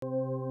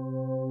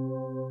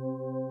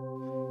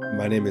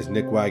My name is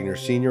Nick Wagner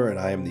Sr., and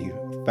I am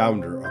the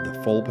founder of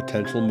the Full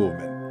Potential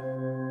Movement.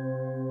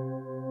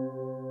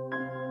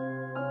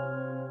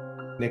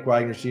 Nick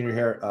Wagner Sr.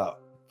 here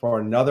for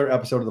another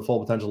episode of the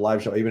Full Potential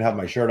Live Show. I even have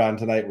my shirt on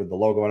tonight with the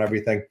logo and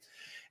everything.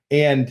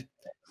 And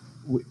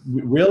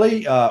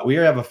we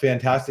have a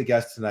fantastic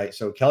guest tonight.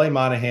 So Kelly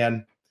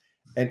Monahan,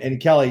 and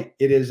Kelly,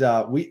 it is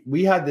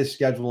we had this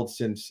scheduled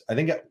since I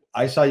think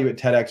I saw you at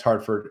TEDx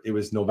Hartford. It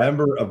was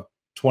November of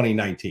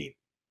 2019.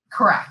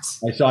 Correct.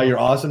 I saw your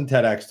awesome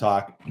TEDx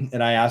talk,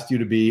 and I asked you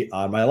to be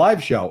on my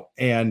live show,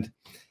 and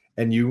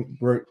you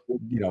were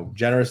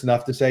generous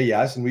enough to say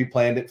yes, and we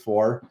planned it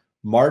for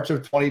March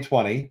of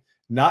 2020,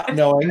 not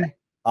knowing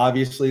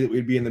obviously that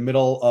we'd be in the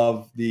middle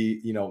of the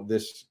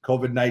this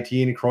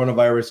COVID-19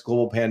 coronavirus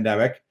global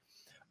pandemic.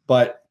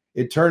 But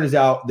it turns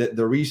out that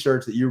the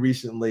research that you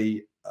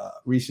recently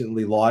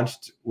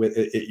launched with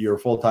your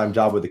full-time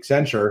job with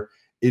Accenture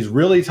is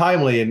really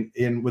timely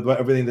in with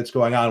everything that's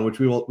going on, which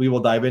we will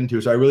dive into.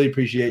 So I really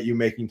appreciate you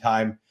making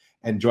time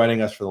and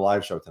joining us for the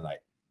live show tonight.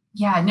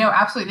 Yeah, no,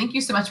 absolutely. Thank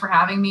you so much for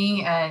having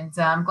me. And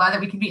I'm glad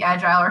that we can be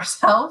agile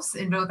ourselves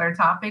in both our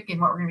topic and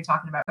what we're going to be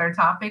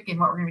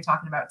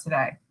talking about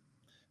today.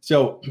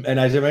 So, and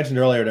as I mentioned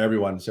earlier to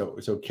everyone, so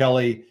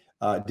Kelly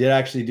did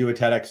actually do a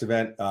TEDx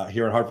event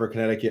here in Hartford,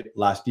 Connecticut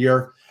last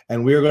year.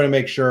 And we are going to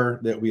make sure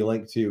that we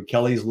link to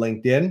Kelly's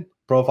LinkedIn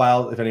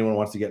profile if anyone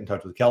wants to get in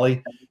touch with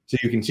Kelly, so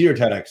you can see her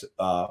TEDx,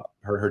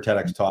 her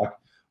TEDx talk.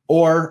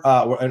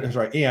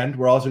 And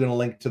we're also going to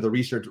link to the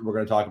research that we're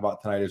going to talk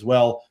about tonight as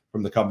well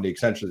from the company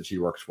Accenture that she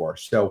works for.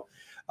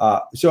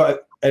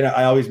 And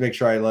I always make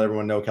sure I let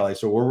everyone know, Kelly.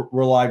 So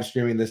we're live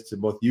streaming this to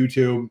both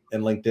YouTube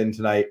and LinkedIn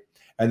tonight,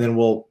 and then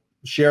we'll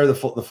share the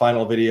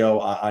final video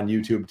on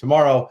YouTube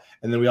tomorrow,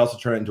 and then we also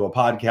turn it into a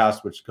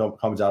podcast, which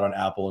comes out on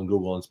Apple and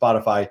Google and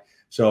Spotify.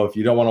 So if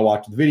you don't want to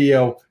watch the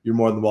video, you're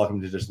more than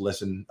welcome to just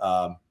listen.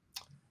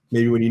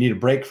 Maybe when you need a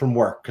break from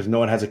work, because no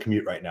one has a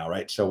commute right now,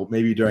 right? So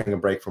maybe during a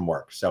break from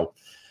work. So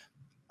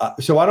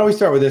why don't we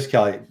start with this,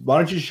 Kelly? Why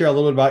don't you share a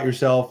little bit about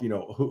yourself?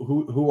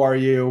 Who are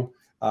you,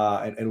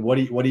 and what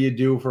do you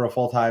do for a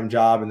full-time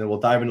job? And then we'll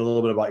dive into a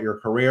little bit about your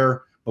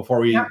career before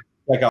we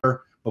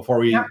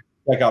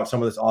check out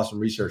some of this awesome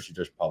research you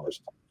just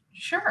published.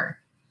 Sure.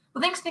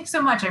 Well, thanks, Nick,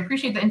 so much. I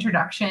appreciate the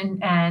introduction,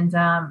 and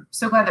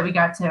so glad that we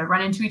got to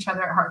run into each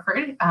other at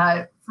Hartford.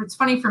 It's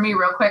funny for me,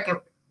 real quick,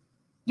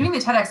 doing the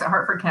TEDx at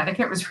Hartford,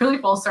 Connecticut was really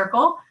full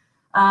circle.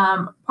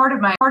 Part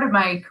of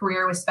my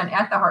career was spent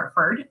at the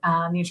Hartford,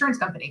 the insurance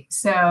company.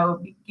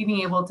 So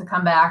being able to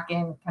come back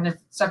and kind of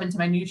step into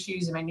my new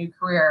shoes and my new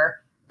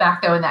career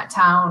back though in that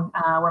town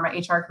where my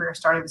HR career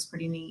started was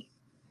pretty neat.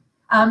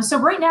 So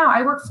right now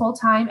I work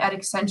full-time at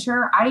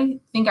Accenture. I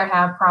think I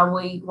have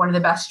probably one of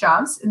the best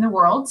jobs in the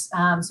world.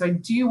 So I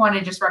do want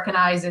to just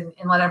recognize and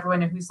let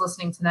everyone who's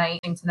listening tonight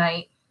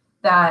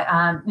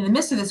that in the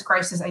midst of this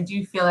crisis, I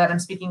do feel that I'm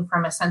speaking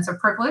from a sense of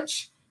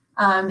privilege.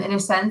 In a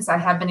sense, I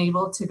have been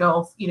able to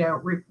go,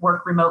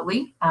 work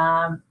remotely,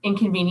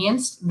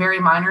 inconvenienced very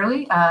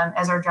minorly,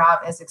 as our job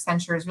as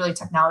Accenture is really a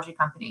technology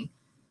company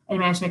and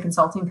management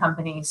consulting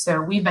company.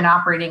 So we've been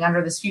operating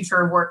under this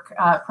future of work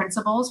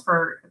principles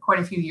for quite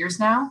a few years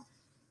now,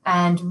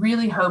 and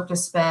really hope to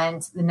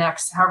spend the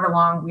next however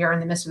long we are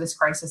in the midst of this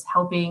crisis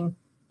helping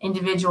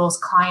individuals,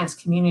 clients,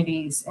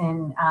 communities,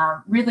 and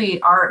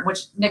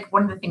Nick,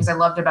 one of the things I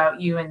loved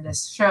about you in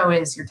this show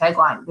is your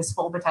tagline, this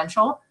full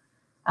potential.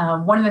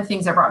 One of the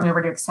things that brought me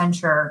over to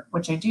Accenture,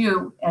 which I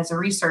do as a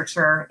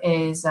researcher,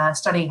 is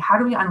study how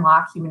do we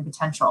unlock human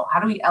potential? How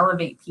do we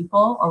elevate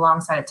people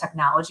alongside of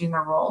technology in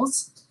their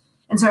roles?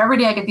 And so every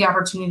day I get the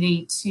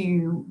opportunity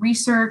to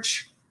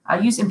research,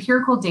 use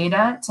empirical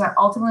data to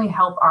ultimately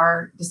help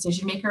our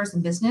decision makers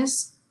in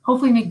business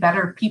hopefully make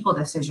better people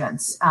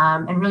decisions,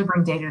 and really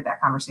bring data to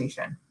that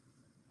conversation.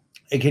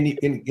 And can you,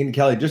 in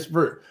Kelly, just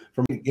for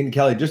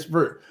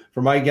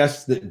my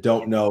guests that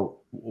don't know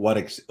who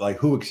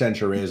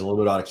Accenture is, a little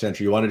bit about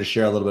Accenture, you wanted to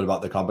share a little bit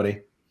about the company?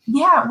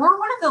 Yeah, we're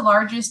one of the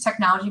largest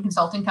technology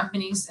consulting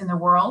companies in the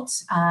world.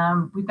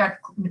 We've got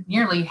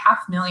nearly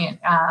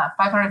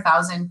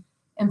 500,000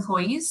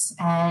 employees,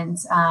 and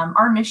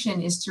our mission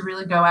is to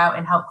really go out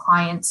and help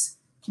clients,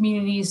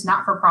 communities,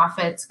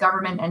 not-for-profits,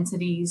 government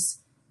entities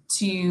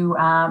to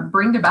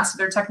bring the best of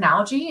their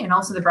technology and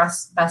also the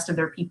best of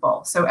their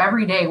people. So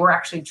every day we're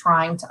actually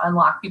trying to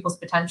unlock people's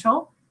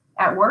potential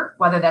at work,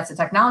 whether that's a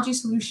technology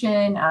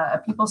solution,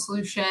 a people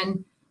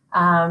solution.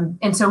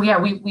 And so, we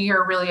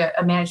are really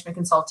a management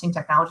consulting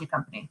technology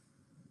company.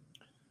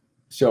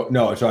 So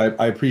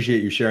I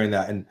appreciate you sharing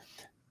that. And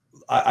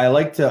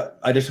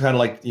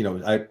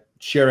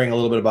sharing a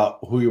little bit about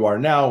who you are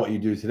now, what you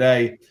do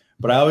today,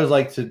 but I always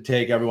like to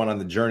take everyone on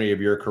the journey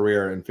of your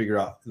career and figure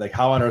out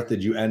how on earth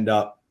did you end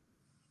up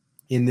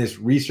in this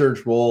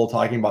research role,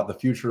 talking about the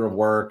future of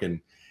work and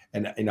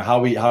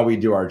how we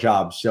do our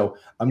jobs. So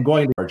I'm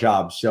going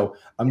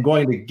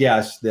to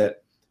guess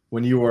that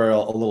when you were a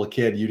little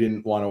kid, you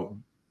didn't want to,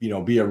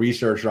 be a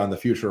researcher on the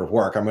future of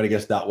work. I'm going to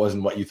guess that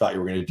wasn't what you thought you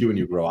were going to do when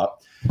you grew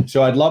up.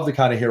 So I'd love to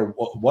kind of hear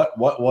what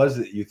was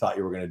it you thought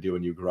you were going to do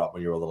when you grew up,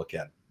 when you were a little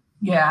kid?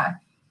 Yeah.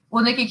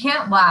 Well, Nick, you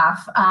can't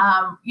laugh.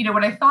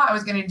 What I thought I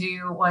was going to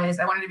do was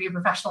I wanted to be a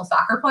professional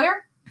soccer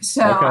player.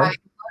 So Okay. I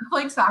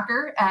played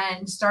soccer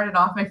and started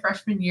off my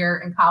freshman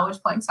year in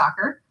college playing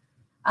soccer,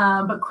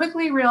 but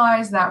quickly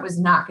realized that was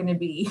not going to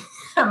be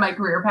my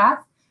career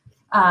path.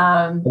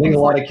 I think a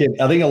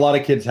lot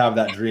of kids have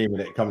that dream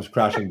and it comes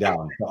crashing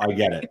down. So I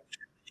get it.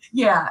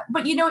 Yeah,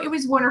 but it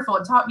was wonderful.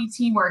 It taught me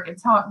teamwork.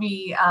 It taught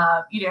me,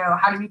 how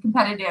to be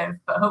competitive,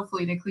 but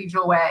hopefully in a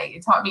collegial way.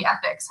 It taught me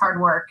ethics, hard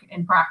work,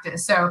 and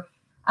practice. So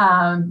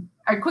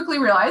I quickly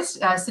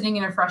realized, sitting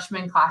in a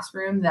freshman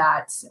classroom,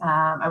 that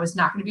I was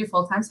not going to be a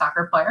full-time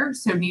soccer player.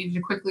 So needed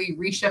to quickly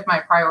reshift my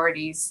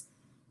priorities.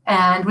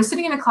 And was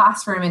sitting in a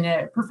classroom, and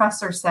a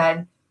professor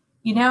said,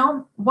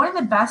 one of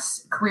the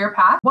best career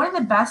paths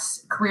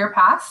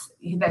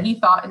that he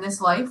thought in this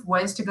life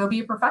was to go be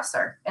a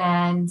professor.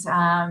 And,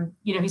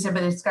 he said,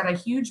 but it's got a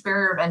huge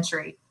barrier of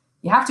entry.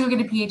 You have to go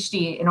get a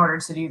PhD in order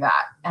to do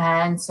that.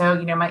 And so,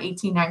 my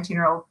 18,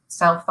 19-year-old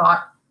self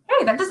thought,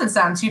 hey, that doesn't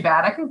sound too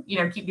bad. I can,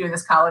 keep doing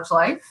this college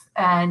life,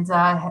 and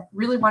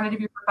really wanted to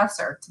be a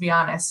professor, to be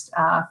honest,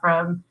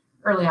 from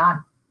early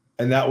on.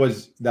 And that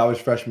was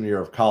freshman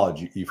year of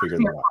college. You figured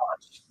that out.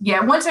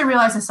 Yeah, once I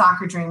realized the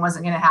soccer dream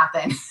wasn't going to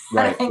happen.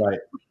 Right.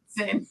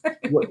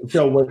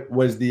 So what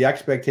was the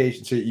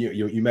expectation? So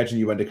you mentioned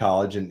you went to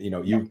college, and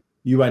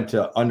you went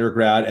to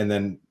undergrad and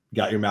then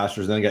got your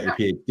master's, and then got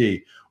your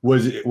PhD.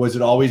 Was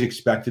it always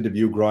expected of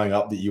you growing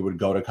up that you would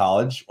go to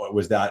college? Or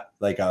was that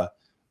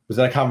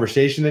a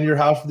conversation in your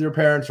house with your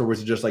parents, or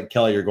was it just like,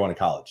 Kelly, you're going to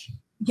college?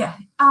 Yeah.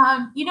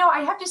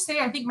 I have to say,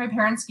 I think my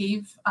parents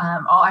gave,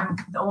 I'm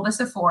the oldest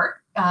of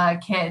four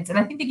kids, and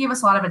I think they gave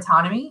us a lot of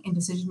autonomy in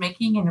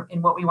decision-making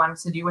and what we wanted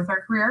to do with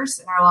our careers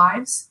and our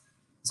lives.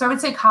 So I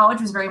would say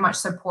college was very much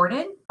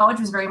supported.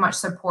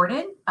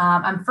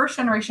 I'm first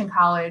generation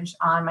college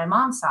on my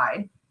mom's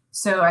side.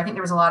 So I think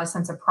there was a lot of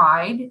sense of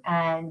pride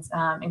and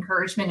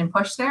encouragement and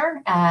push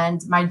there.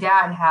 And my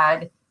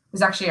dad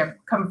was actually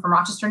coming from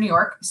Rochester, New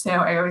York. So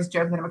I always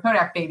joke that I'm a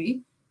Kodak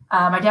baby.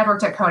 My dad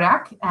worked at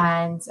Kodak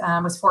and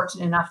was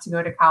fortunate enough to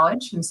go to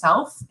college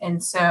himself.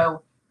 And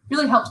so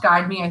really helped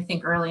guide me, I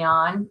think, early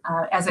on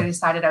as I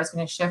decided I was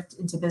going to shift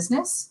into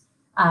business.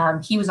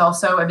 He was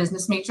also a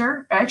business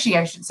major. Actually,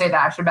 I should say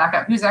that. I should back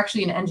up. He was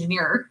actually an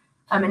engineer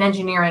in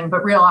engineering,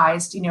 but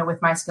realized,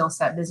 with my skill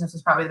set, business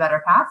was probably the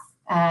better path.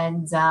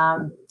 And I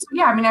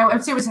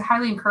would say it was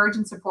highly encouraged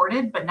and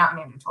supported, but not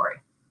mandatory.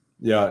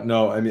 Yeah,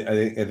 no, I mean,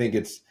 I think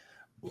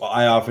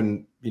I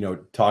often,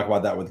 talk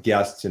about that with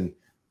guests, and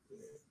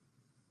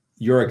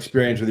your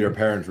experience with your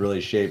parents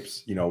really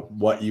shapes,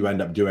 what you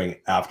end up doing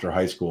after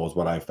high school is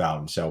what I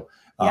found. So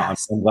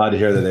yes. I'm glad to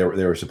hear that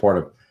they were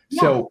supportive.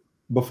 Yeah. So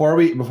before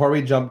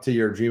we jump to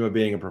your dream of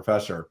being a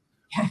professor,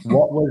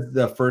 what was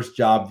the first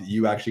job that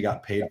you actually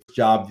got paid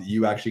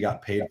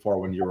for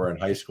when you were in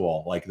high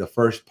school? Like the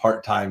first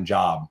part-time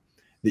job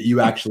that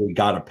you actually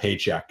got a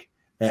paycheck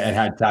and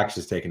had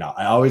taxes taken out?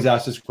 I always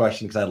ask this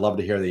question because I'd love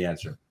to hear the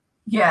answer.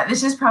 Yeah,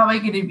 this is probably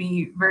going to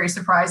be very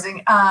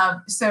surprising.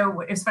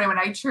 So it's funny, when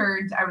I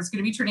was going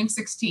to be turning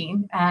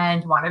 16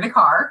 and wanted a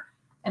car.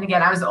 And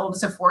again, I was the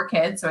oldest of four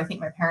kids, so I think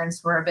my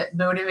parents were a bit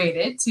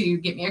motivated to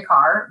get me a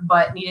car,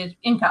 but needed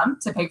income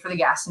to pay for the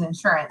gas and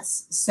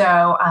insurance.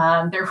 So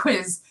there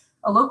was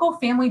a local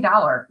Family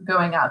Dollar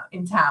going up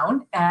in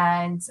town,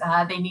 and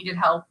they needed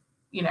help,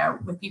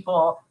 with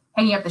people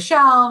hanging up the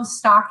shelves,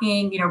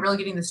 stocking, really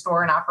getting the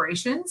store in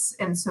operations.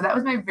 And so that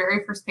was my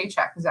very first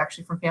paycheck, was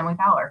actually from Family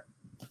Dollar.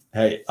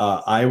 Hey,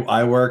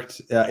 I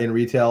worked in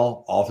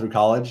retail all through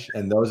college,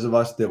 and those of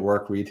us that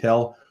work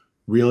retail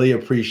really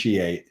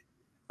appreciate,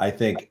 I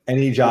think,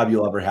 any job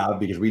you'll ever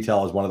have, because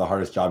retail is one of the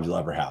hardest jobs you'll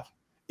ever have.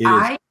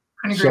 It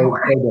is so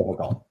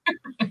difficult.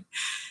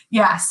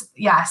 Yes,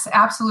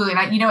 absolutely.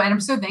 And and I'm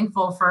so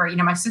thankful for,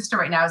 my sister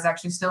right now is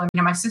actually still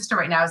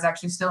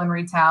in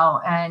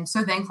retail, and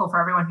so thankful for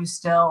everyone who's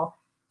still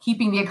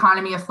keeping the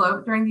economy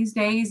afloat during these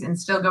days and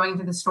still going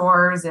to the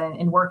stores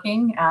and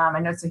working. I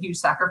know it's a huge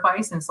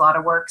sacrifice and it's a lot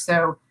of work.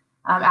 So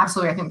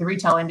absolutely, I think the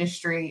retail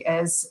industry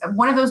is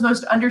one of those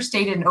most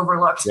understated and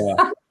overlooked.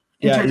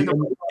 Yeah. And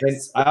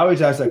I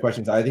always ask that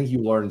question, because I think you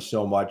learn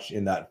so much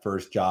in that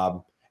first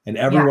job, and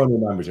everyone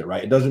remembers it,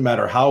 right? It doesn't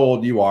matter how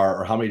old you are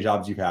or how many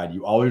jobs you've had.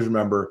 You always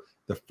remember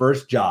the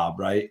first job,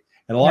 right?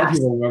 And a lot of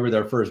people remember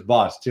their first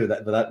boss too.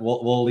 But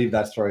we'll leave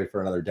that story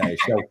for another day.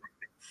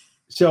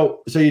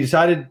 So you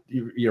decided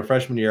your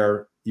freshman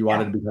year you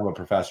wanted to become a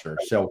professor.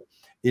 So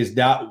is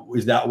that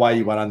why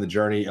you went on the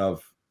journey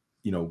of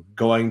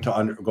going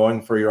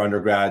for your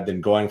undergrad,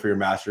 then going for your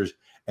master's,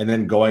 and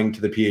then going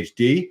to the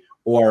PhD,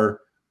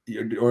 or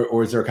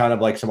is there kind of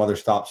like some other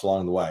stops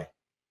along the way?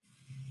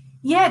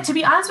 Yeah, to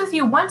be honest with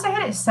you, once I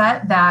had it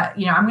set that,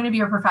 I'm going to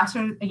be a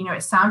professor,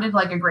 it sounded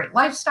like a great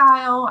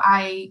lifestyle.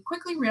 I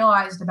quickly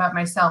realized about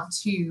myself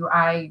too.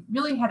 I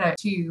really had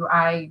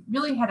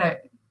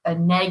a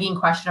nagging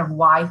question of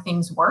why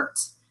things worked.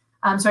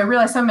 So I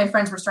realized some of my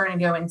friends were starting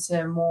to go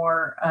into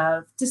more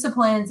of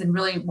disciplines and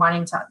really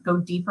wanting to go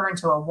deeper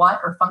into a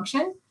what or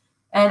function.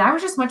 And I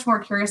was just much more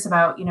curious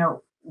about,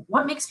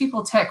 what makes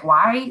people tick?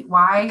 Why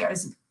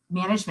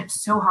management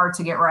so hard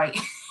to get right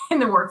in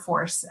the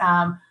workforce?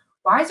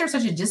 Why is there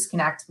such a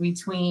disconnect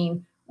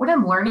between what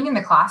I'm learning in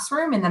the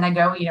classroom, and then I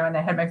go, and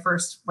I had my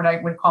first, what I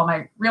would call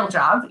my real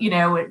job,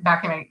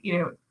 back in my,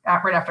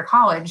 right after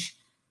college,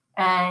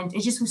 and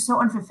it just was so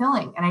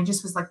unfulfilling. And I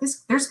just was like,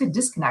 there's a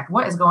disconnect.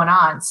 What is going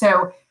on?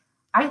 So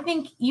I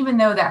think even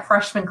though that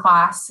freshman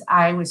class,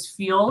 I was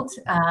fueled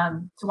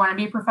to want to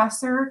be a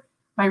professor,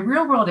 my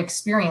real world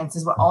experience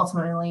is what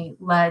ultimately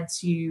led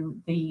to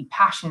the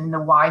passion,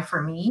 the why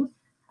for me,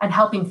 and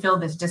helping fill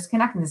this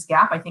disconnect and this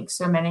gap I think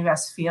so many of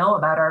us feel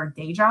about our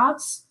day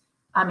jobs.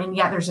 And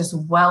yet there's this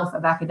wealth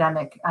of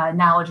academic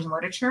knowledge and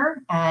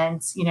literature.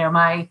 And,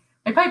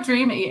 my pipe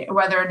dream,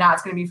 whether or not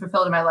it's going to be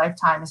fulfilled in my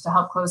lifetime, is to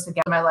help close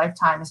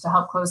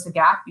the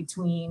gap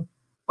between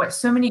what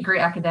so many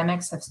great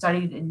academics have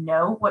studied and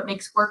know what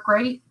makes work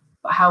great,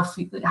 but how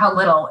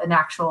little in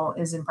actual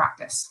is in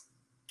practice.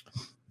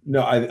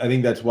 No, I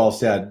think that's well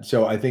said.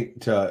 So I think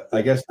to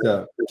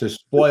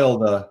spoil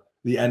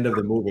the end of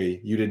the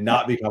movie, you did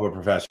not become a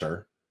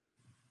professor.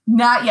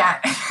 Not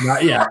yet.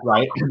 Not yet,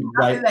 right?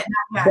 Right.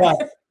 Not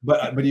yet.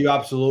 But you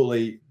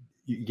absolutely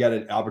get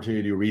an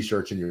opportunity to do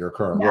research in your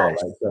current role, right?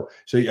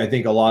 So I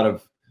think when a lot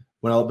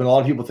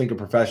of people think of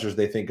professors,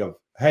 they think of,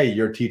 hey,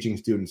 you're teaching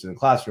students in a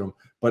classroom.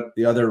 But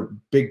the other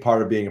big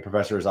part of being a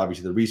professor is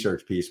obviously the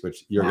research piece,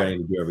 which you're getting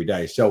to do every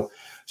day. So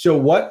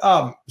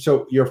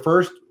your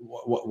first,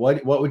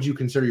 what would you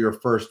consider your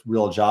first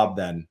real job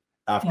then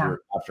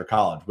after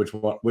college? Which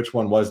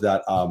one was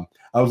that?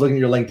 I was looking at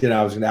your LinkedIn.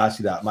 I was going to ask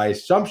you that. My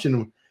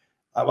assumption,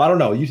 I don't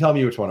know. You tell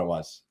me which one it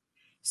was.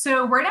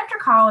 So right after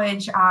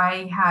college,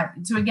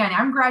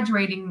 I'm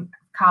graduating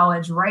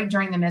college right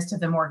during the midst of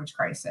the mortgage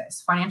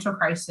crisis, financial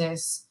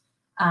crisis,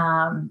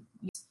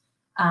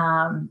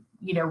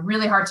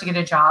 really hard to get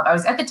a job. I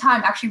was at the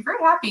time actually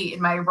very happy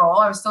in my role.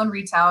 I was still in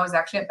retail. I was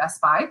actually at Best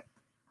Buy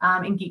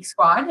in Geek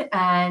Squad,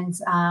 and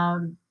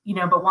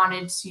but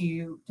wanted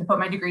to put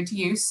my degree to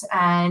use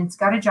and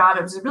got a job.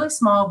 It was a really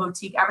small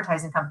boutique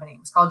advertising company. It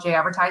was called J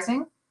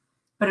Advertising,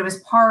 but it was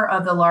part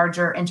of the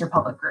larger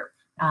Interpublic group.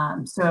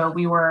 So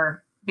we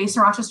were based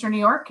in Rochester, New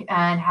York,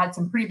 and had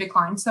some pretty big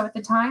clients. So at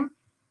the time,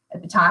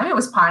 it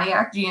was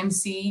Pontiac,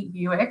 GMC,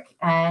 Buick,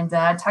 and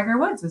Tiger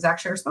Woods was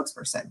actually our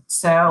spokesperson.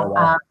 So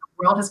the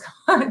world has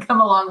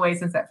come a long way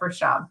since that first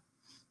job.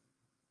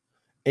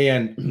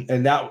 And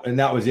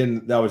that was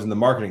in the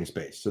marketing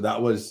space. So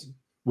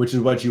which is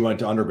what you went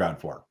to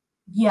undergrad for.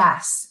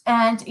 Yes.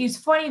 And it's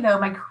funny though,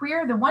 my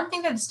career, the one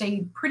thing that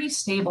stayed pretty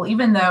stable,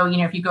 even though,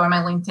 if you go on my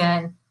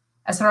LinkedIn,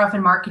 I started off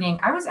in marketing.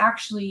 I was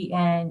actually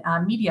in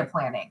media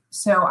planning.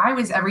 So I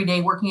was every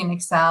day working in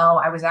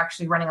Excel. I was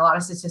actually running a lot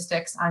of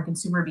statistics on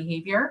consumer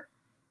behavior,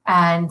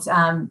 and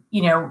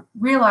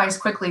realized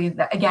quickly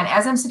that again,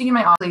 as I'm sitting in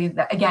my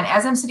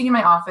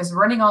office,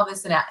 running all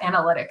this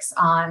analytics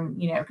on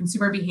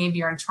consumer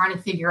behavior and trying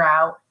to figure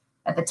out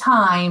at the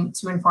time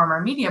to inform our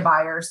media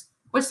buyers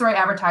what's the right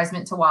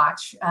advertisement to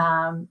watch,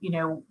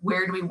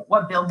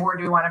 what billboard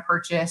do we want to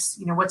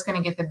purchase, what's going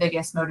to get the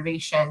biggest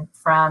motivation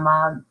from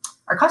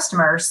our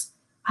customers.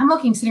 I'm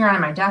sitting around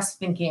at my desk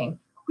thinking,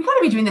 we got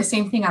to be doing the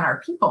same thing on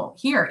our people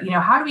here.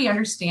 How do we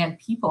understand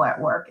people at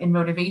work and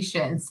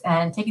motivations,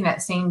 and taking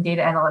that same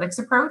data analytics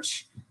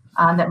approach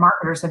that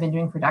marketers have been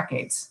doing for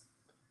decades?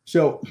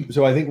 So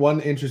I think one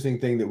interesting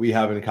thing that we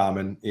have in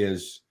common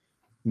is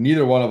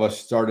neither one of us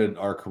started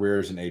our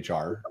careers in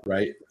HR,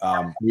 right?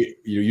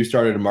 You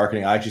started in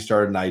marketing. I actually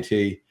started in IT,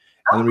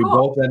 and then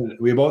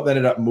we both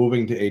ended up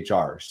moving to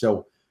HR.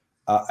 So,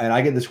 and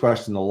I get this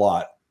question a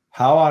lot.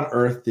 How on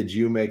earth did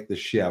you make the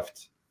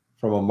shift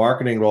from a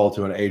marketing role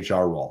to an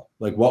HR role?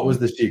 Like, what was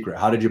the secret?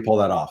 How did you pull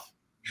that off?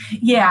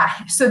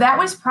 Yeah, so that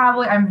was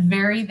I'm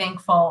very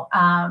thankful.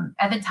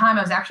 At the time,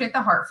 I was actually at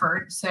the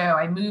Hartford. So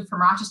I moved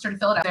from Rochester to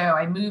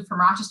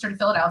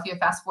Philadelphia,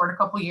 fast forward a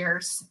couple of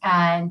years,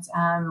 and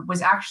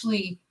was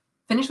actually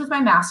finished with my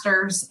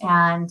master's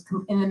and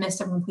in the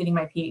midst of completing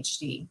my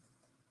PhD.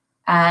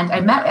 And I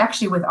met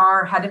actually with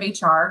our head of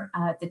HR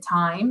at the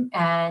time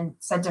and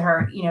said to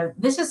her,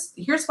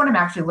 here's what I'm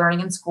actually learning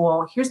in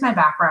school. Here's my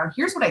background.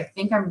 Here's what I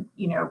think I'm,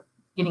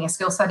 getting a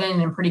skill set in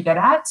and pretty good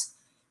at.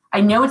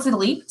 I know it's a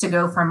leap to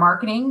go from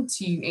marketing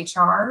to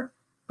HR,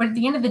 but at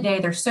the end of the day,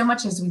 there's so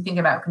much as we think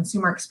about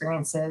consumer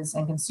experiences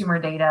and consumer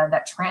data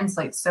that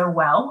translates so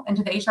well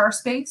into the HR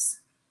space.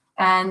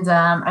 And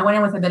I went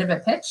in with a bit of a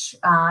pitch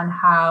on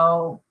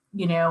how,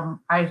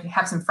 I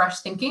have some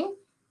fresh thinking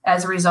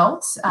as a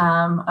result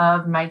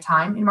of my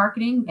time in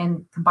marketing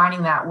and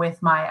combining that with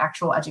my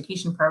actual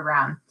education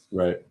program.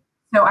 Right.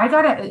 So I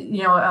got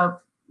a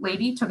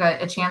lady took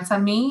a chance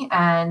on me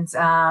and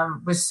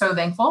was so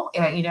thankful,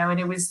 and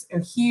it was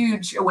a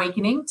huge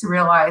awakening to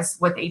realize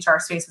what the HR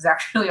space was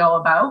actually all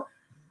about.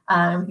 We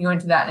can go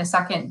into that in a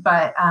second,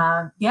 but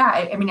I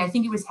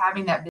think it was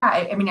having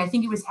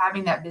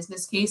that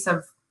business case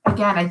of,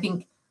 again, I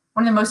think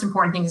one of the most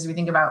important things as we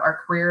think about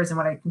our careers and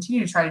what I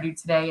continue to try to do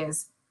today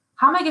is,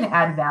 how am I going to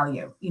add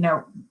value?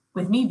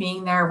 With me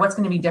being there, what's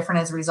going to be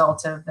different as a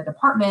result of the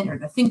department or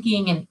the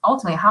thinking? And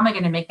ultimately, how am I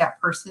going to make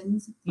that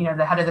person's,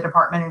 the head of the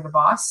department or the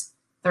boss,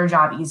 their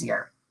job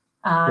easier?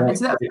 And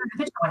so that was kind of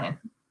the pitch I went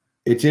in.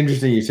 It's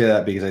interesting you say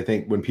that, because I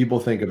think when people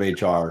think of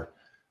HR,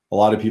 a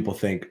lot of people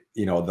think,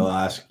 they'll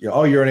ask,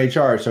 oh, you're in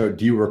HR. So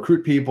do you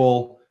recruit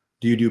people?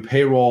 Do you do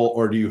payroll,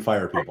 or do you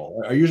fire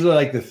people? Are usually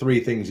like the three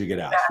things you get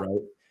asked,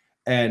 right?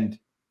 And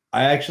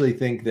I actually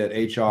think that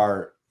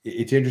HR,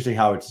 it's interesting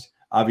how it's,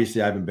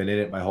 obviously I haven't been in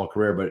it my whole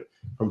career, but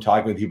from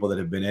talking with people that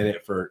have been in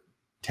it for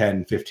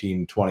 10,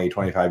 15, 20,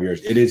 25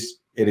 years, it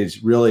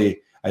is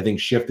really, I think,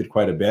 shifted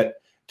quite a bit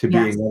to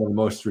being one of the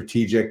most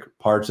strategic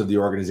parts of the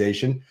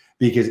organization,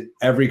 because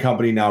every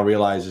company now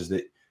realizes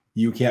that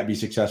you can't be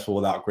successful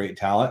without great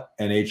talent,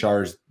 and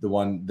HR is the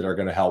one that are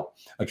going to help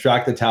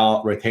attract the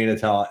talent, retain the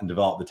talent, and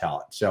develop the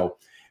talent. So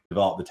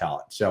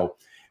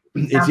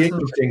it's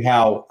interesting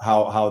how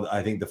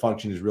I think the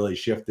function has really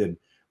shifted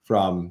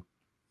from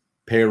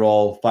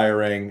payroll,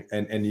 firing,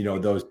 and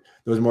those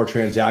more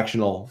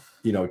transactional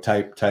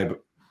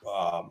type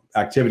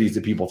activities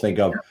that people think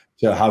of,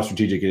 to how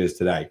strategic it is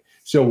today.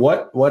 So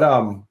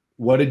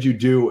what did you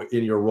do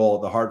in your role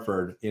at the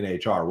Hartford in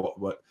HR?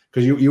 What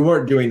because you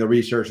weren't doing the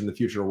research and the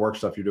future of work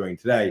stuff you're doing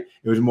today.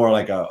 It was more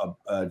like a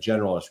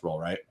generalist role,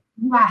 right?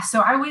 Yeah, so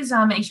I was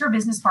an HR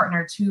business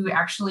partner to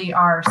actually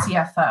our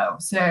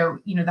CFO. So,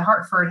 the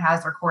Hartford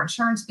has their core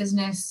insurance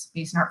business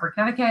based in Hartford,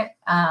 Connecticut,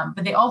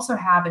 but they also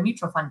have a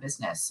mutual fund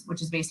business,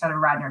 which is based out of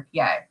Radnor,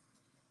 PA.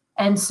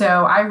 And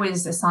so I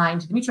was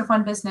assigned to the mutual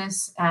fund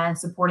business and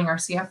supporting our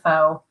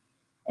CFO.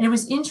 And it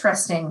was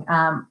interesting.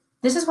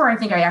 This is where I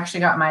think I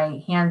actually got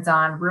my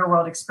hands-on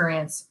real-world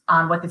experience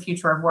on what the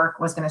future of work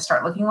was going to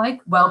start looking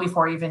like, well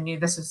before I even knew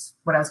this is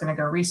what I was going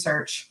to go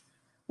research.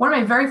 One of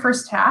my very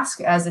first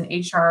tasks as an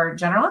HR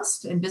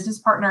generalist and business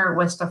partner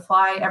was to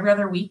fly every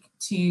other week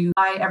to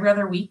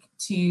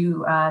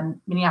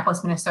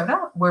Minneapolis,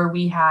 Minnesota, where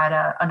we had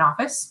an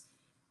office,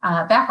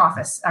 back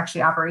office,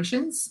 actually,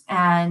 operations.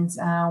 And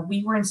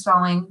we were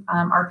installing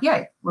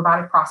RPA,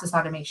 robotic process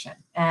automation,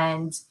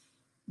 and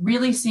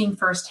really seeing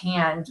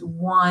firsthand,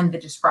 one, the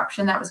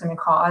disruption that was going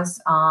to cause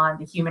on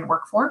the human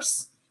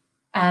workforce.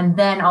 And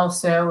then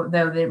also,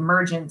 though, the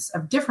emergence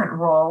of different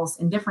roles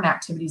and different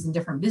activities and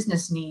different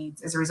business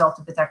needs as a result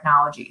of the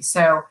technology.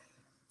 So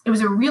it was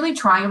a really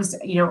trying,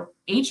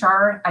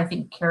 HR, I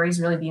think,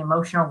 carries really the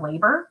emotional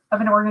labor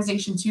of an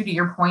organization too, to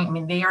your point. I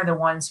mean, they are the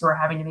ones who are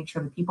having to make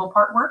sure the people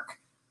part work,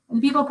 and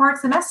the people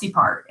part's the messy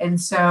part. And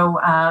so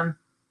I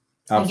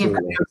give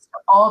kudos to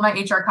all of my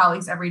HR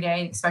colleagues every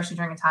day, especially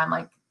during a time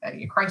like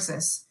a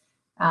crisis.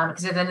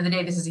 Because at the end of the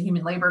day, this is a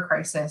human labor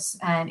crisis,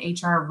 and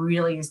HR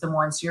really is the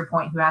one, to your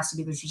point, who has to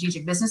be the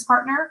strategic business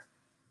partner,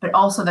 but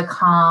also the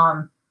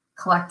calm,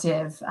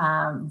 collective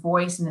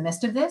voice in the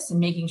midst of this, and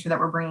making sure that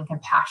we're bringing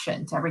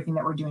compassion to everything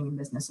that we're doing in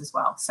business as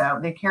well. So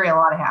they carry a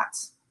lot of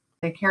hats.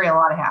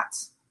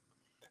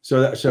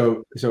 So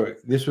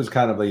this was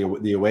kind of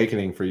the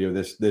awakening for you,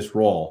 this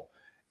role,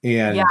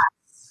 and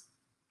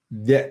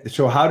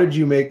so how did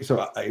you make?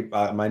 So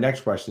my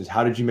next question is,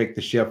 how did you make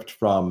the shift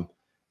from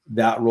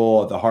that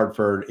role at the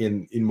Hartford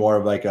in more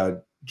of like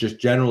a just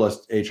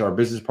generalist HR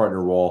business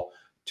partner role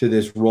to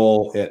this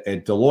role at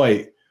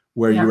Deloitte,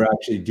 where you were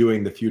actually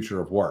doing the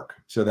future of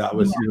work? So that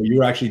was, you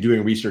were actually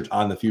doing research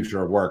on the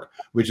future of work,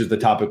 which is the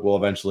topic we'll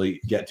eventually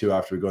get to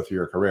after we go through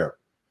your career.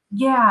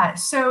 Yeah.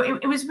 So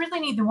it was really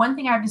neat. The one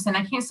thing I have to say, and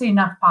I can't say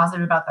enough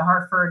positive about the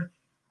Hartford,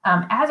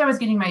 as I was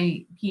getting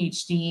my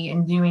PhD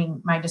and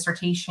doing my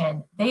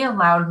dissertation, they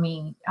allowed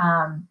me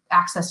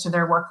access to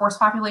their workforce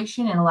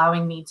population and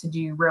allowing me to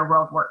do real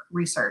world work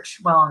research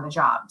while on the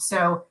job.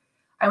 So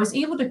I was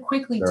able to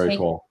quickly take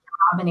a job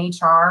in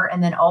HR,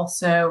 and then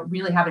also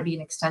really have it be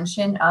an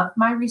extension of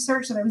my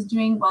research that I was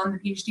doing while in the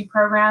PhD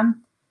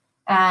program,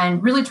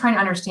 and really trying to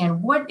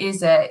understand, what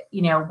is it,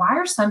 why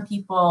are some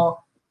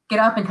people get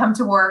up and come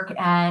to work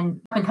and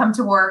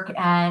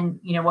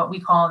what we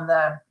call in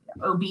the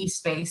OB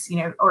space,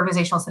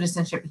 organizational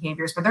citizenship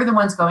behaviors, but they're the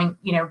ones going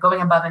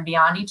above and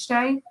beyond each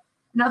day.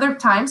 And other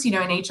times, in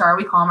HR,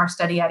 we call them our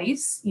steady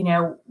eddies.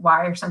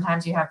 Why are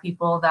sometimes you have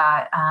people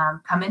that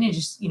come in and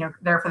just,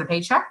 there for the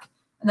paycheck,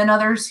 and then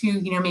others who,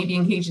 may be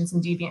engaged in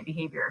some deviant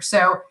behavior.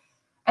 So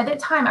at that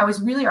time, I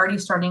was really already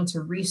starting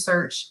to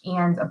research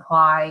and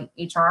apply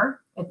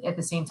HR at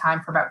the same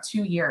time for about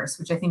 2 years,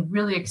 which I think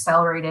really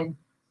accelerated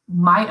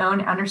my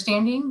own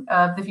understanding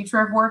of the future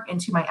of work, and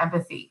to my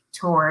empathy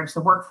towards the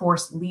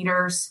workforce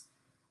leaders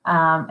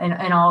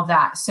and all of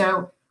that.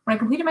 So when I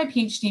completed my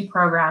PhD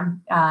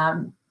program,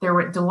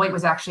 Deloitte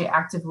was actually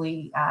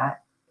actively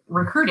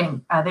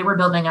recruiting. They were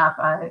building up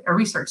a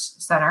research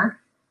center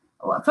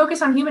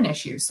focused on human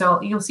issues.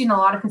 So you'll see in a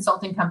lot of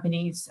consulting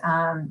companies,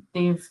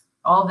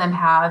 all of them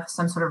have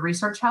some sort of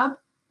research hub,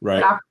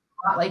 right?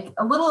 Like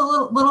a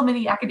little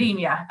mini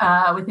academia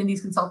within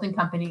these consulting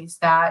companies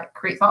that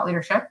create thought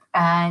leadership,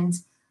 and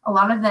a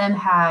lot of them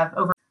have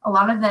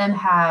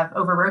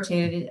over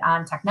rotated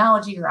on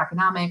technology or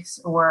economics,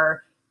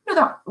 or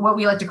what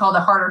we like to call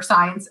the harder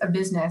science of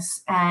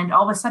business. And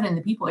all of a sudden,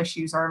 the people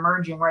issues are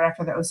emerging right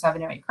after the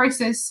 07-08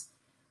 crisis,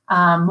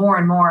 more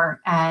and more.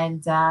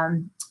 And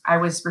I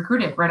was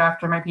recruited right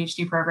after my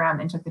PhD program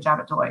and took the job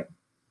at Deloitte.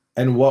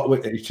 And what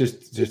would it's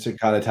just to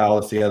kind of tie all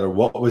this together,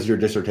 what was your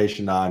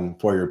dissertation on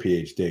for your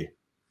PhD?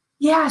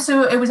 Yeah,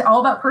 so it was all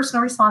about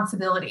personal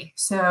responsibility.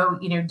 So,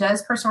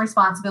 does personal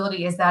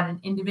responsibility, is that an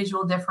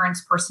individual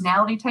difference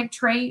personality type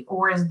trait,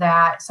 or is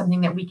that something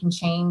that we can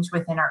change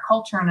within our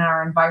culture and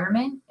our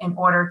environment in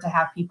order to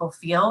have people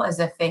feel as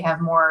if they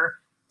have more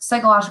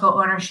psychological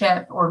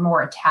ownership or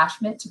more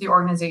attachment to the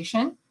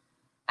organization?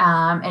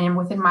 And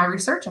within my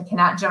research, I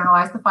cannot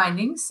generalize the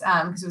findings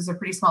because it was a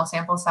pretty small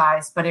sample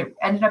size, but it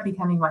ended up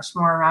becoming much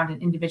more around an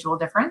individual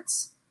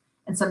difference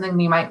and something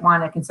we might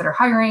want to consider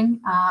hiring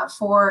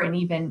for, and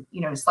even,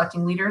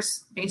 selecting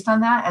leaders based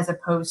on that, as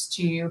opposed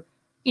to,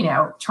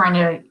 trying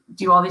to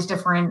do all these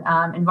different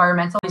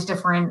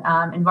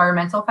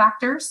environmental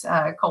factors,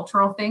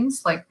 cultural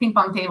things like ping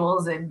pong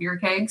tables and beer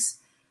kegs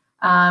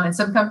in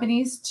some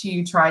companies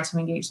to try to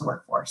engage the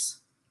workforce.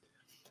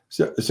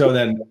 So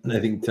then I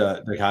think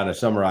to kind of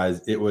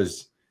summarize, it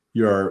was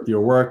your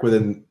work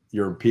within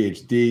your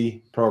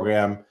PhD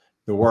program,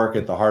 the work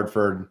at the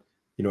Hartford,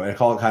 and it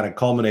kind of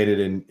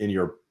culminated in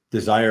your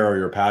desire or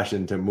your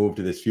passion to move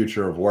to this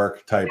future of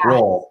work type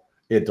role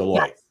at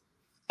Deloitte. Yes,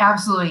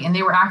 absolutely. And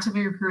they were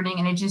actively recruiting,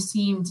 and it just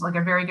seemed like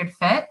a very good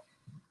fit.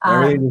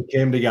 Everything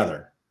came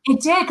together.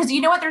 It did, because you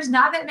know what? There's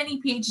not that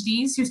many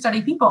PhDs who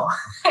study people.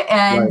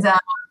 And right.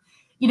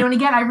 And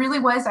again,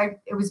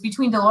 it was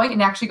between Deloitte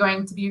and actually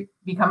going to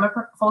become a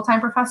full-time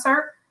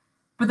professor.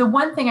 But the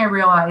one thing I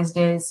realized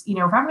is,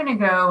 if I'm going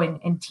to go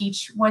and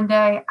teach one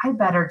day, I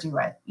better do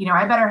it.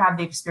 I better have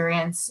the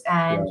experience.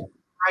 And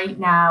right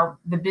now,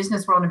 the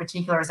business world in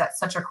particular is at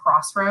such a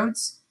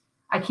crossroads.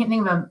 I can't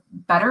think of a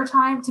better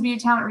time to be a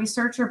talent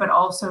researcher, but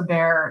also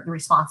bear the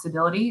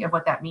responsibility of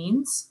what that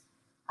means.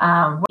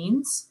 What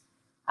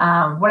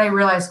I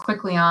realized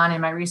quickly on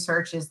in my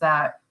research is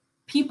that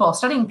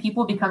studying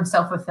people becomes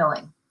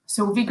self-fulfilling.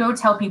 So if we go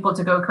tell people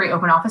to go create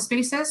open office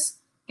spaces,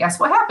 guess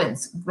what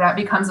happens? That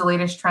becomes the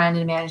latest trend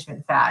in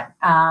management fad.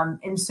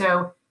 And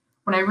so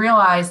when I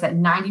realized that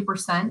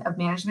 90% of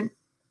management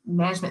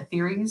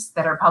theories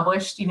that are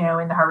published, in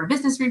the Harvard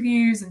Business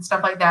Reviews and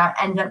stuff like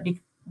that end up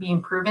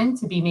being proven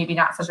to be maybe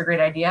not such a great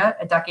idea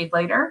a decade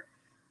later,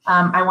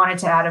 I wanted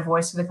to add a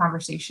voice to the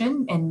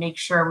conversation and make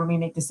sure when we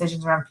make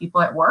decisions around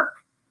people at work,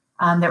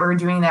 that we're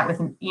doing that with,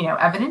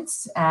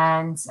 evidence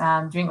and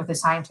doing it with a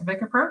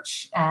scientific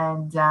approach.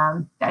 And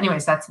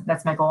anyways,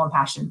 that's my goal and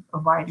passion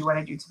of why I do what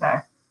I do today.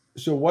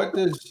 So what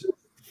does,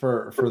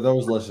 for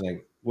those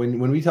listening,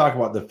 when we talk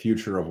about the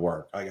future of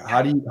work, like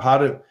how do you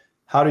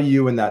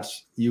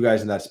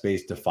guys in that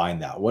space define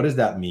that? What does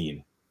that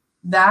mean?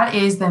 That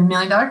is the $1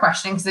 million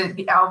question, because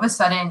all of a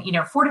sudden,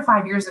 4 to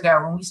 5 years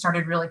ago, when we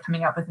started really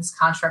coming up with this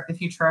construct, the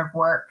future of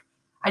work,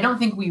 I don't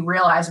think we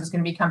realized it was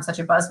going to become such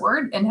a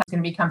buzzword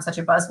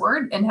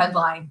and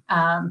headline.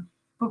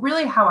 But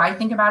really how I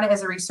think about it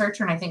as a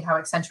researcher, and I think how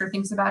Accenture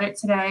thinks about it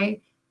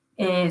today,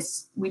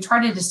 is we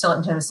try to distill it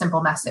into a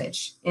simple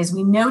message, is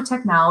we know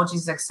technology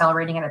is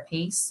accelerating at a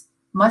pace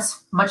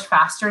much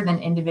faster than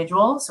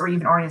individuals or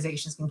even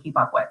organizations can keep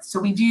up with.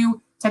 So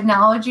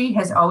technology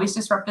has always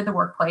disrupted the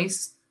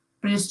workplace,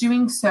 but it's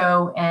doing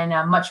so in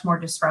a much more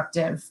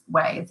disruptive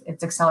way.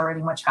 It's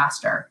accelerating much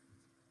faster.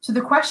 So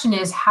the question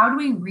is, how do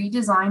we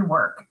redesign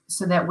work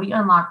so that we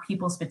unlock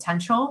people's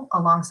potential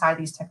alongside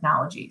these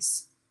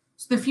technologies?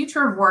 So the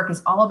future of work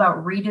is all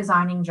about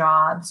redesigning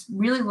jobs,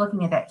 really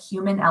looking at that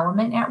human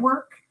element at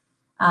work,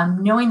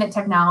 knowing that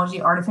technology,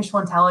 artificial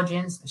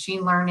intelligence,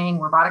 machine learning,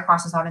 robotic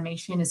process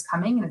automation is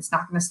coming, and it's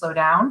not going to slow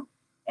down.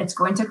 It's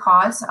going to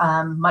cause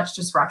much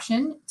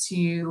disruption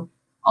to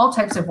all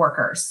types of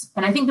workers.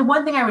 And I think the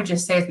one thing I would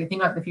just say as we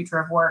think about the future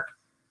of work,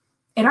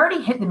 it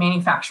already hit the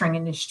manufacturing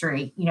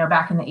industry,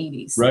 back in the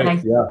 80s. Right.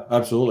 Yeah,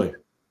 absolutely.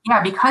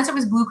 Yeah, because it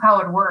was blue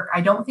collar work,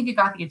 I don't think it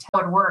got the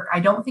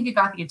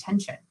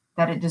attention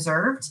that it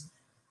deserved.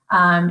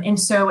 And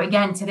so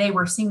again, today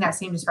we're seeing that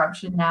same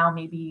disruption now,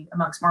 maybe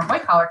amongst more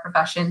white collar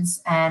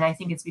professions, and I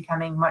think it's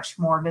becoming much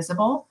more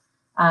visible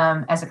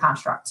as a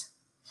construct.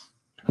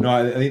 No,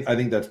 I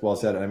think that's well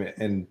said. I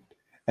mean,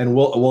 and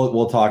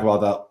we'll talk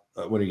about that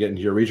when we get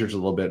into your research a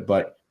little bit.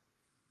 But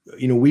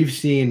we've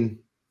seen.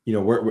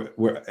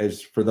 We're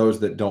as for those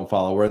that don't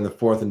follow, we're in the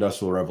fourth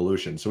industrial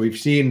revolution. So we've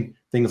seen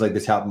things like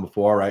this happen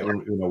before, right?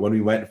 When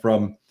we went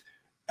from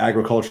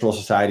agricultural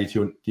society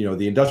to,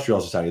 the industrial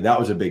society, that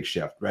was a big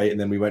shift, right? And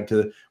then we had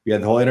the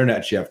whole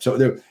internet shift.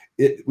 So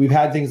we've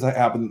had things that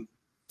happen,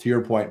 to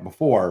your point,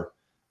 before,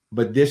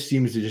 but this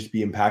seems to just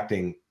be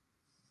impacting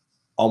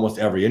almost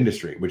every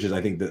industry, which is,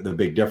 I think, the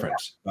big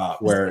difference.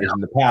 Whereas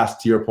in the past,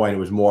 to your point, it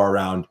was more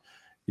around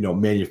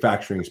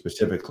manufacturing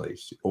specifically,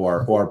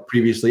 or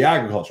previously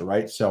agriculture,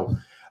 right? So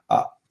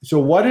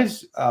what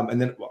is, and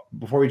then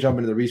before we jump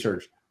into the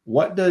research,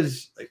 what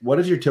does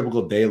your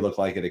typical day look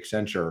like at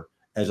Accenture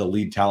as a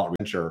lead talent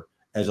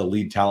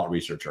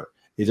researcher?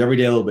 Is every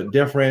day a little bit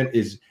different?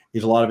 Is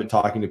a lot of it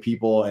talking to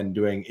people and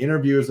doing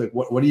interviews? Like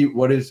what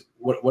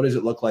does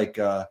it look like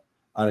on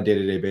a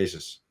day-to-day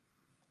basis?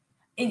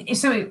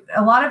 So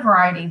a lot of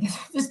variety.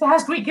 This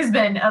past week has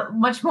been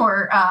much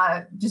more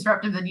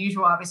disruptive than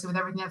usual, obviously, with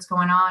everything that's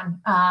going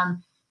on.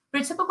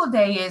 But a typical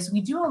day is as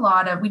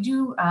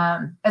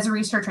a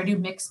researcher, I do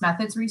mixed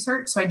methods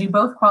research. So I do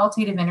both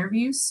qualitative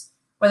interviews,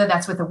 whether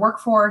that's with the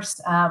workforce.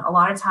 A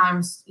lot of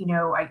times,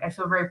 I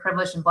feel very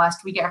privileged and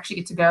blessed. We actually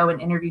get to go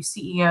and interview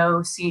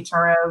CEOs,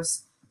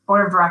 CHROs,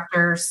 board of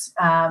directors,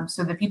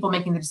 so the people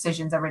making the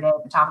decisions every day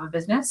at the top of a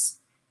business.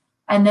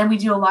 And then we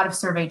do a lot of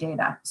survey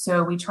data.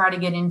 So we try to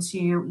get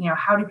into,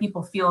 how do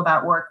people feel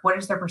about work? What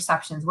is their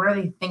perceptions? What are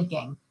they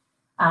thinking?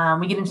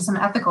 We get into some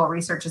ethical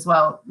research as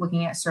well,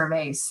 looking at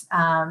surveys.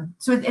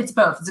 So it's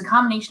both. It's a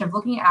combination of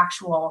looking at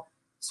actual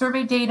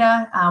survey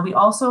data. We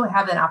also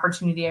have an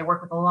opportunity. I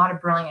work with a lot of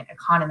brilliant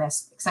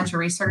economists. Accenture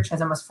Research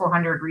has almost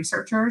 400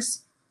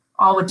 researchers,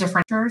 all with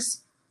different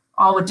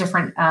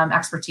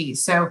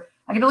expertise. So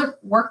I get to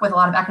work with a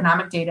lot of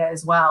economic data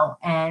as well.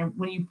 And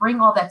when you bring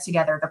all that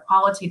together, the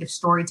qualitative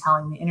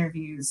storytelling, the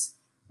interviews,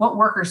 what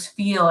workers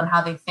feel and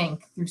how they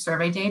think through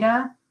survey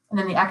data, and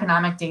then the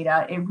economic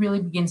data, it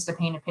really begins to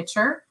paint a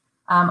picture.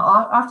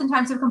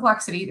 Oftentimes of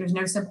complexity, there's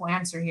no simple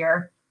answer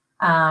here,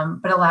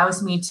 but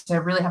allows me to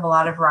really have a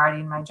lot of variety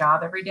in my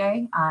job every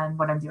day on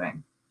what I'm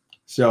doing.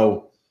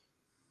 So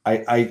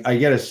I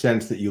get a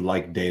sense that you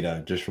like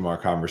data just from our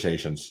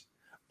conversations,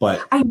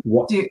 but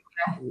what do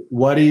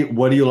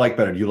you like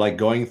better? Do you like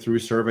going through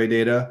survey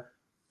data,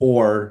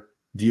 or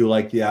do you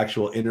like the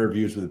actual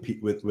interviews with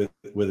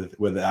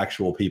the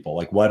actual people?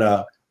 Like what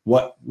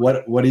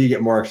do you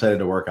get more excited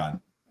to work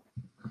on?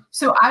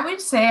 So I would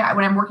say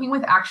when I'm working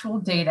with actual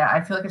data,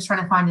 I feel like it's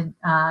trying to find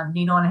a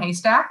needle in a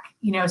haystack,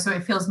 so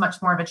it feels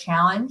much more of a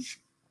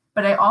challenge,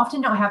 but I often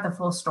don't have the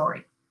full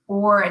story,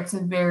 or it's a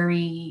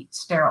very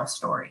sterile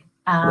story.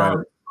 Right.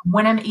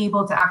 When I'm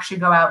able to actually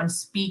go out and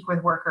speak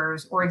with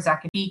workers or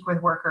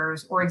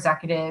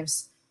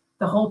executives,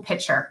 the whole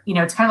picture,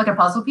 it's kind of like a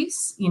puzzle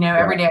piece,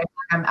 every day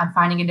I'm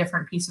finding a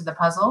different piece of the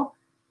puzzle.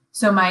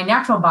 So my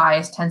natural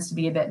bias tends to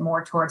be a bit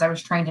more towards, I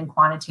was trained in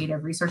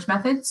quantitative research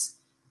methods.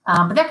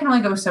 But that can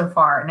only go so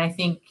far. And I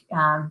think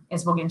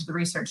as we'll get into the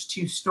research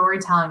too,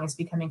 storytelling is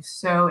becoming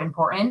so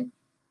important,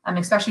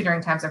 especially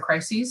during times of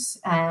crises.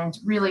 And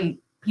really,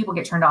 people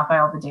get turned off by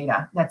all the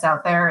data that's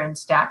out there, and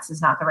stats is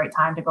not the right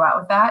time to go out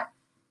with that.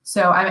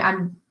 So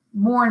I'm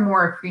more and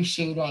more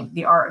appreciating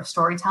the art of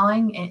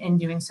storytelling and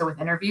doing so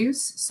with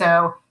interviews.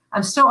 So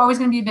I'm still always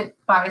going to be a bit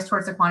biased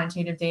towards the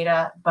quantitative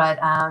data, but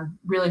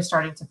really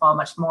starting to fall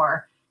much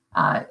more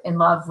in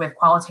love with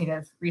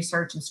qualitative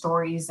research and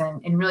stories,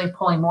 and really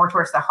pulling more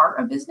towards the heart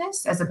of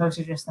business as opposed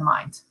to just the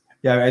mind.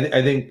 Yeah,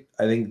 I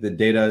think the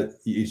data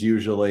is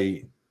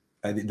usually,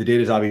 the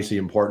data is obviously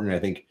important. I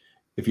think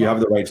if you have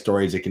the right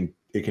stories, it can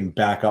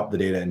back up the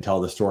data and tell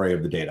the story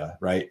of the data,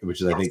 right?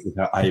 Which is, I think,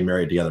 how you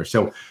marry it together.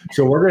 So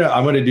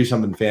I'm gonna do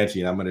something fancy,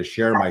 and I'm gonna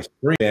share my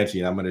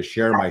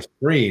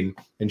screen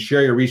and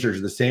share your research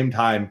at the same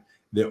time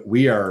that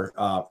we are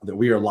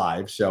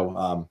live.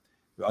 So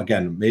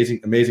again,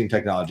 amazing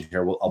technology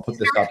here. I'll put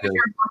this up here.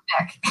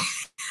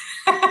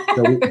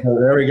 So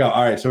there we go.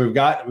 All right. So we've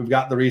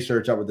got the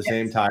research up at the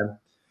same time.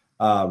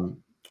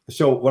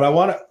 So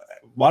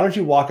why don't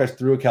you walk us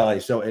through, Kelly?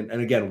 So, and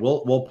again,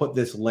 we'll put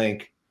this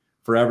link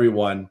for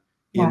everyone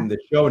in the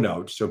show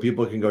notes so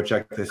people can go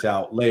check this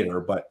out later.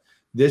 But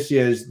this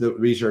is the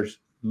research.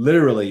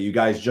 Literally, you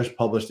guys just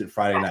published it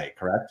Friday night,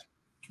 correct?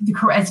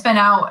 It's been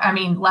out,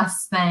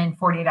 less than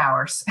 48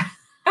 hours.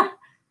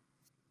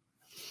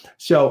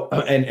 So,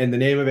 and the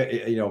name of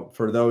it,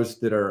 for those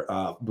that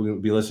are will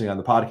be listening on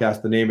the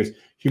podcast, the name is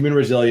Human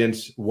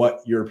Resilience: What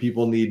Your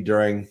People Need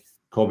During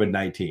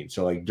COVID-19.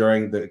 So, like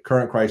during the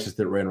current crisis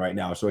that we're in right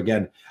now. So,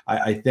 again,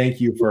 I thank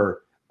you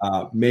for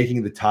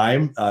making the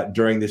time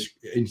during this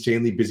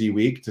insanely busy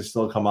week to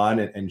still come on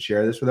and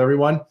share this with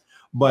everyone.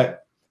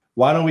 But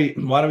why don't we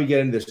get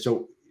into this?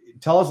 So,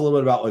 tell us a little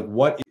bit about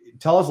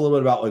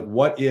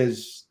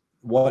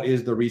what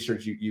is the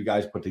research you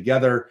guys put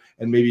together,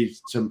 and maybe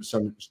some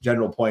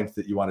general points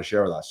that you want to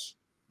share with us.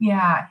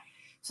 Yeah.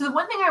 So the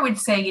one thing I would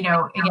say,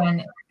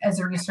 again, as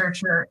a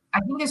researcher,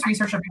 I think this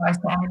research applies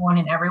to anyone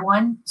and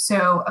everyone.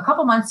 So a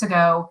couple months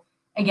ago,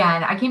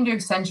 again, I came to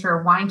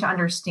Accenture wanting to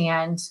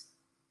understand,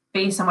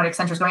 based on what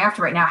Accenture is going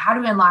after right now, how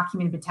do we unlock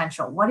human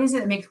potential? What is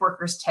it that makes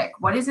workers tick?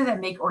 What is it that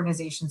makes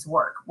organizations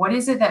work? What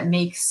is it that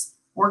makes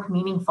work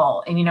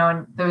meaningful? And,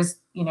 and those,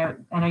 I know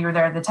you were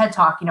there at the TED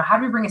Talk, how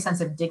do we bring a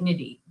sense of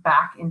dignity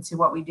back into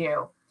what we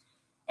do?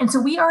 And so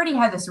we already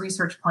had this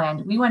research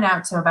planned. We went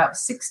out to about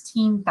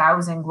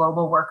 16,000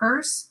 global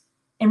workers.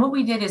 And what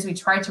we did is we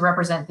tried to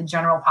represent the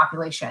general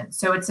population.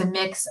 So it's a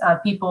mix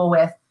of people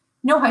with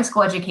no high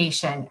school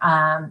education,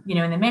 in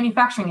the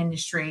manufacturing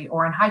industry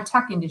or in high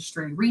tech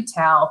industry,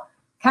 retail,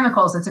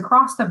 chemicals. It's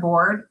across the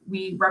board.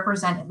 We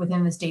represent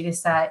within this data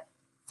set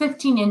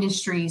 15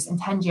 industries and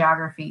 10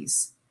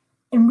 geographies.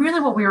 And really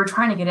what we were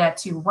trying to get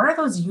at what are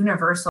those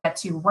universal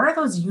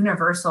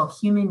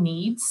human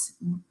needs,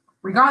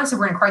 regardless if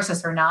we're in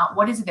crisis or not?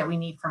 What is it that we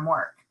need from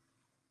work?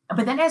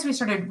 But then as we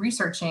started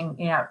researching,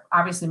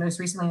 obviously most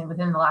recently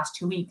within the last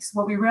 2 weeks,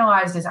 what we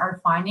realized is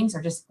our findings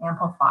are just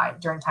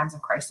amplified during times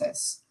of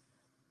crisis.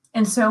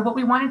 And so what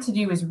we wanted to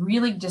do is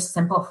really just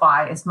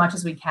simplify as much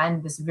as we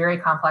can this very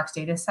complex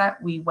data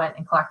set we went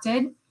and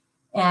collected.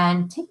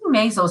 And taking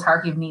Maslow's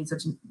hierarchy of needs,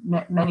 which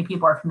many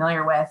people are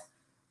familiar with,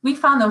 we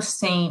found those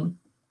same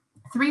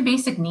three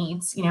basic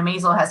needs.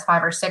 Maslow has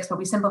 5 or 6, but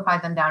we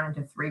simplified them down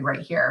into 3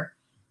 right here,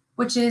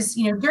 which is,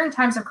 during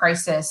times of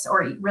crisis,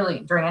 or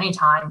really during any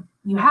time,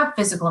 you have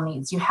physical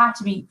needs. You have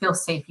to feel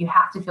safe. You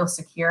have to feel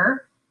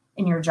secure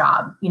in your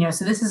job.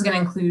 So this is going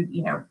to include,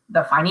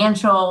 the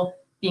financial,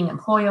 being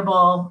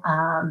employable,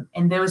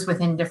 and those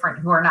within different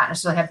who are not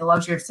necessarily have the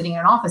luxury of sitting in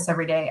an office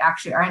every day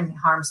actually are in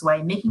harm's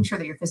way, making sure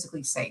that you're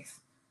physically safe.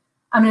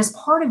 As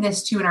part of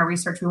this too, in our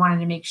research, we wanted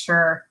to make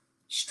sure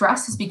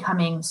stress is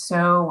becoming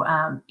so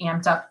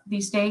amped up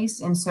these days.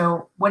 And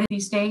so what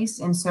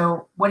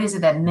is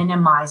it that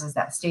minimizes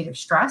that state of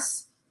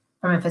stress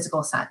from a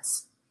physical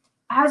sense?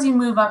 As you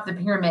move up the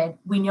pyramid,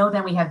 we know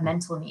then we have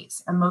mental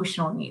needs,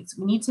 emotional needs.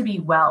 We need to be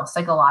well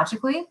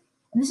psychologically.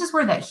 And this is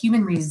where that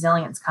human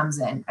resilience comes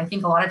in. I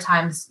think a lot of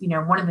times,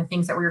 one of the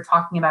things that we were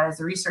talking about as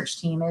a research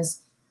team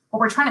is what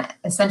we're trying to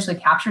essentially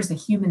capture is the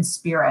human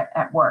spirit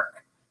at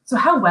work. So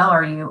how well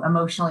are you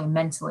emotionally,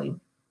 mentally?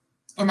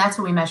 And that's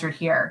what we measured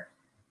here.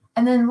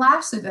 And then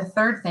lastly, the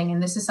third thing,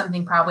 and this is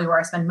something probably where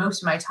I spend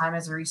most of my time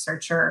as a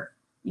researcher,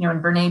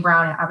 and Brene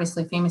Brown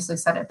obviously famously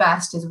said it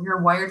best, is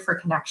we're wired for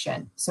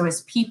connection. So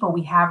as people,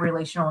 we have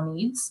relational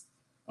needs.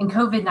 And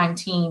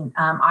COVID-19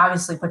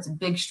 obviously puts a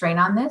big strain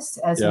on this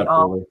as we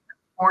all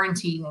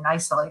quarantine and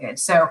isolated.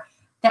 So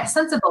that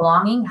sense of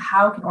belonging,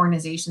 how can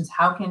organizations,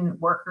 how can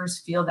workers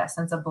feel that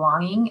sense of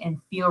belonging and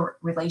feel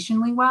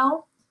relationally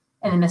well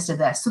in the midst of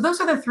this? So those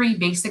are the 3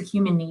 basic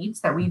human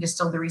needs that we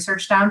distilled the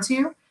research down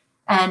to,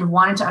 and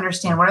wanted to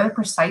understand what are the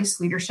precise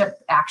leadership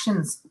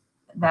actions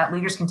that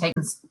leaders can take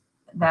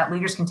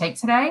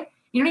today.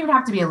 You don't even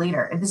have to be a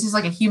leader. This is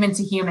like a human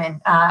to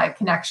human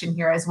connection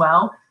here as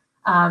well.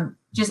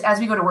 Just as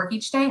we go to work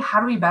each day, how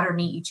do we better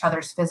meet each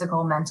other's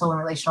physical, mental, and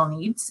relational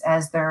needs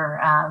as they're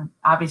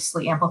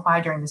obviously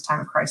amplified during this time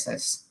of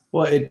crisis?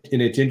 Well, it's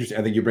interesting.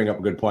 I think you bring up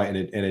a good point,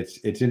 and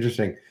it's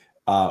interesting.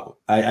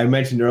 I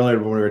mentioned earlier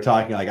when we were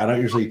talking, like I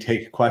don't usually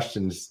take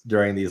questions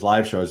during these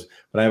live shows,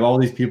 but I have all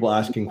these people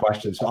asking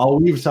questions. So I'll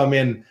leave some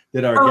in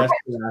that our guests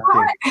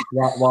are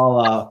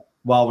asking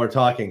while we're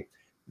talking.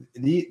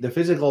 The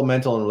physical,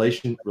 mental,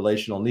 and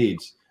relational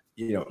needs.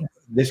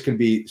 This could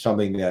be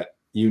something that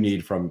you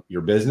need from your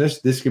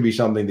business. This could be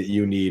something that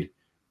you need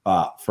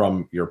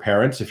from your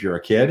parents if you're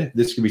a kid.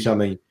 This could be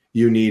something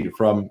you need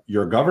from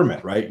your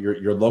government, right?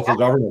 Your local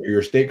government, or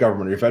your state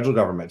government, or your federal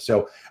government.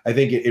 So I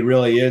think it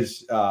really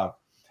is.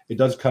 It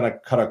does kind of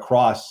cut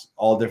across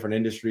all different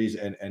industries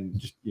and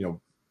just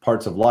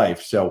parts of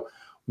life. So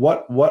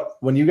what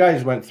when you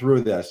guys went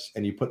through this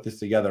and you put this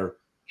together,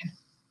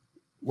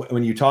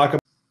 when you talk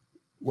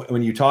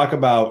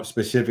about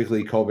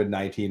specifically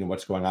COVID-19 and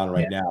what's going on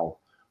right now,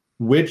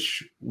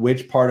 which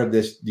part of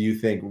this do you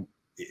think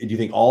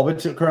all of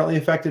it's currently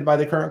affected by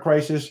the current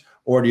crisis,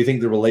 or do you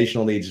think the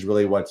relational needs is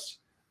really what's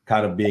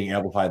kind of being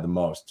amplified the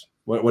most?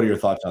 What are your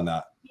thoughts on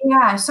that?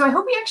 Yeah, so I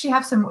hope we actually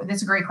have some.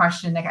 That's a great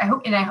question, Nick. I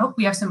hope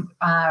we have some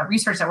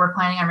research that we're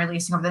planning on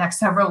releasing over the next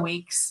several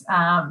weeks.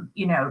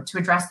 To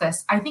address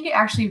this. I think it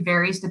actually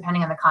varies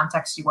depending on the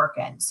context you work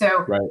in.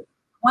 So,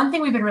 one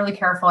thing we've been really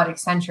careful at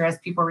Accenture as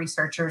people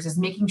researchers is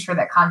making sure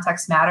that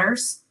context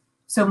matters.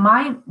 So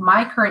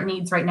my current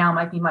needs right now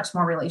might be much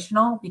more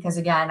relational because,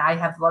 again, I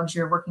have the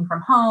luxury of working from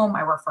home.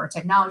 I work for a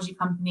technology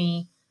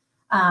company,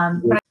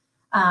 but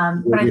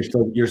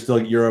you're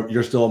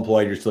still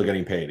employed. You're still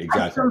getting paid.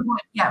 Exactly.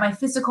 Yeah, my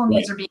physical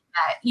needs are being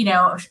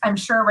met. I'm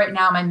sure right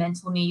now my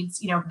mental needs,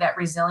 that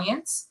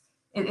resilience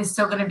is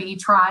still going to be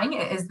trying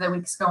as the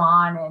weeks go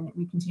on and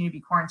we continue to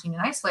be quarantined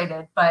and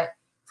isolated. But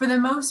for the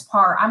most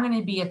part, I'm going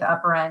to be at the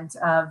upper end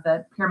of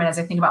the pyramid as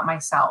I think about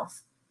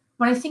myself.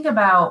 When I think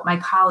about my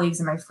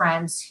colleagues and my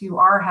friends who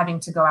are having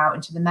to go out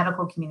into the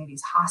medical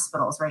communities,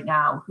 hospitals right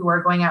now, who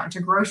are going out into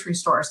grocery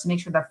stores to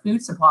make sure the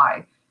food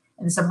supply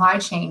and the supply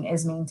chain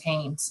is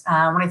maintained.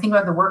 When I think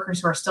about the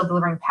workers who are still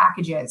delivering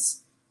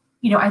packages,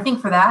 I think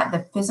for that,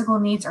 the physical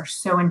needs are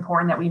so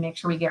important that we make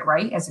sure we get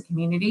right as a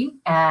community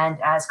and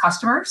as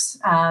customers,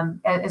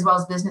 as well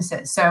as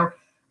businesses. So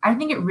I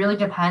think it really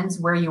depends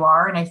where you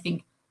are. And I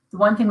think the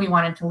one thing we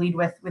wanted to lead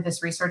with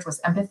this research was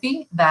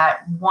empathy,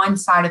 that one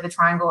side of the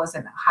triangle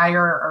isn't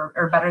higher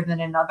or better than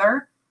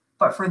another.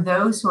 But for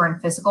those who are in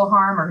physical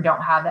harm or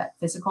don't have that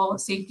physical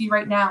safety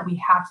right now, we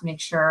have to make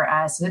sure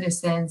as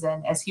citizens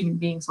and as human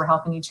beings, we're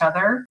helping each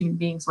other.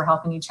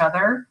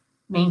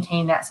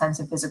 Maintain that sense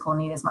of physical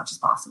need as much as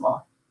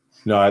possible.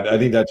 No, I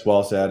think that's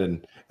well said.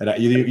 And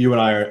you and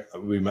I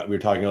we were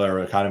talking earlier,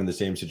 we're kind of in the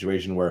same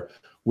situation where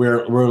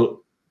we're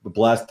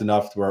blessed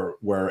enough where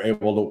we're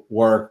able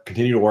to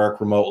continue to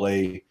work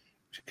remotely,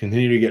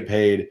 continue to get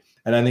paid.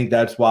 And I think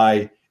that's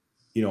why,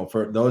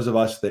 for those of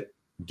us that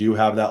do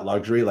have that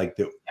luxury,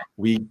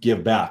 we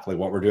give back, like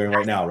what we're doing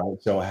right now, right?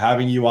 So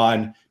having you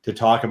on to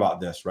talk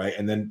about this, right,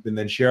 and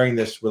then sharing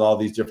this with all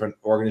these different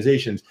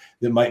organizations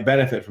that might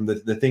benefit from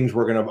the things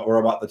we're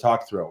about to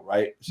talk through,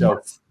 right? So,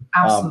 yes,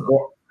 absolutely.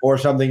 or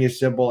something as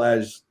simple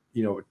as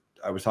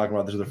I was talking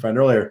about this with a friend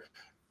earlier,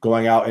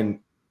 going out and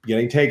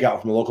getting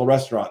takeout from a local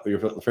restaurant, or your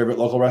favorite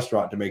local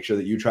restaurant, to make sure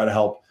that you try to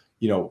help,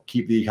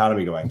 keep the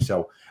economy going.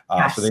 So,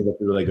 Yes. So I think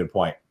that's a really good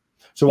point.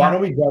 So why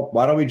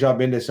don't we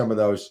jump into some of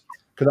those?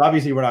 Because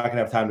obviously we're not going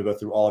to have time to go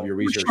through all of your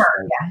research.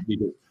 Sure,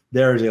 because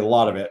there is a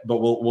lot of it, but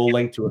we'll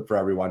link to it for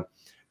everyone.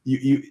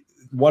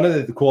 One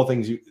of the cool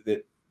things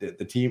that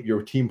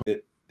your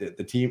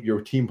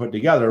team put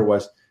together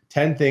was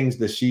 10 things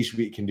the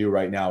C-suite can do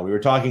right now. We were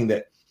talking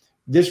that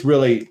this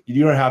really,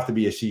 you don't have to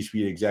be a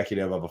C-suite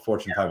executive of a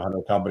Fortune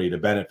 500 company to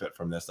benefit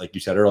from this. Like you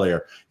said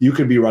earlier, you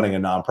could be running a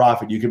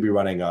nonprofit, you could be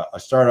running a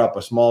startup,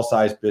 a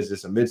small-sized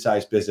business, a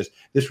mid-sized business.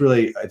 This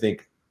really, I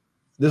think,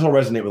 this will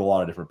resonate with a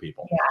lot of different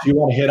people. Yeah. So you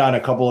want to hit on a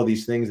couple of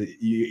these things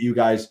that you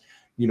guys,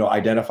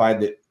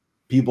 identified that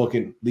people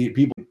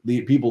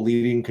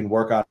leading can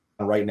work on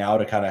right now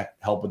to kind of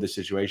help with this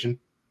situation?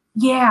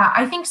 Yeah,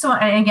 I think so.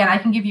 And again, I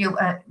can give you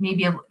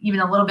maybe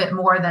even a little bit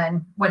more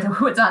than what's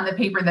on the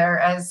paper there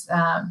as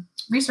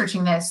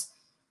researching this.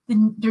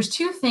 There's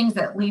two things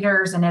that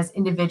leaders and as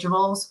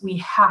individuals, we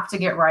have to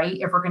get right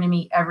if we're going to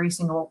meet every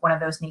single one of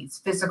those needs: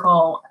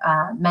 physical,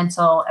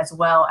 mental, as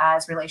well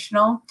as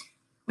relational.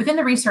 Within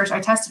the research, I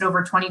tested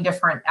over 20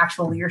 different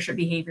actual leadership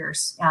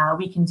behaviors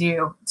we can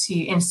do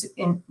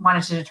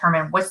wanted to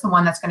determine what's the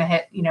one that's going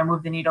to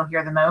move the needle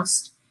here the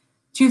most.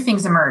 Two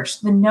things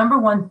emerged. The number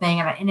one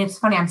thing, and it's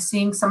funny, I'm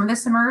seeing some of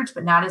this emerge,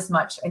 but not as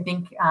much. I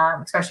think,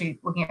 especially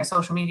looking at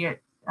social media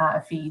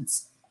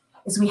feeds,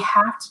 is we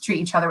have to treat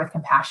each other with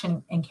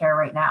compassion and care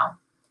right now.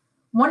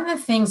 One of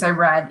the things I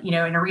read, in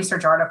a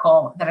research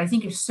article that I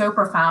think is so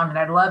profound, and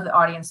I'd love the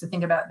audience to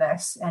think about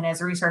this, and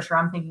as a researcher,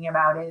 I'm thinking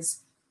about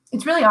is,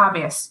 it's really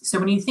obvious. So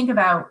when you think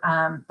about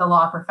the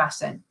law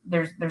profession,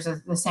 there's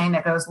the saying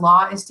that goes,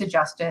 law is to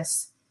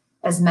justice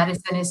as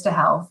medicine is to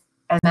health,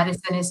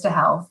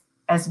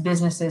 as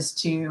business is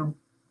to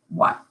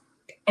what?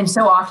 And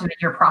so often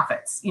your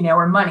profits,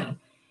 or money.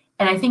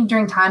 And I think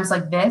during times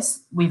like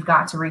this, we've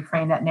got to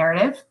reframe that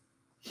narrative.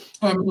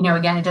 And,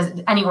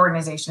 again, any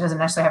organization doesn't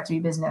necessarily have to be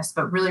business,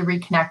 but really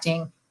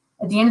reconnecting.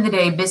 At the end of the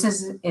day,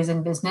 business is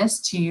in business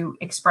to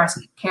express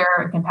care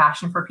and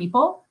compassion for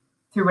people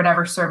through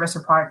whatever service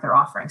or product they're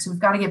offering. So we've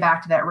got to get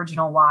back to that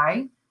original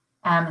why.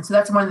 And so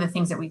that's one of the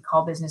things that we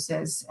call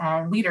businesses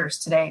and leaders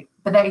today.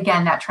 But that,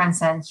 again, that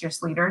transcends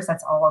just leaders.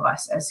 That's all of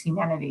us as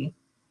humanity.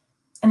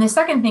 And the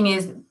second thing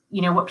is,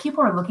 what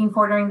people are looking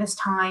for during this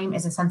time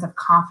is a sense of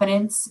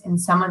confidence in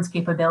someone's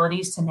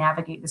capabilities to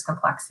navigate this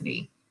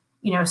complexity.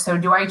 So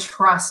do I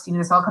trust,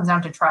 this all comes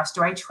down to trust.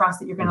 Do I trust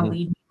that you're going to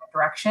lead me in a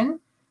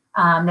direction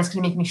that's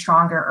going to make me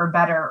stronger or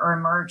better or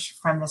emerge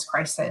from this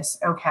crisis?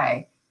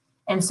 Okay.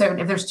 And so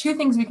if there's two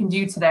things we can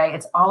do today,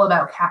 it's all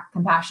about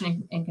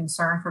compassion and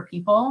concern for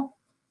people.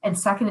 And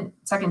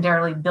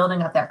secondarily,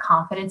 building up that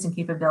confidence and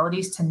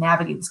capabilities to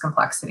navigate this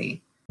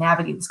complexity.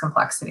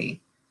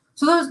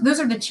 So those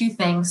are the two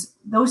things.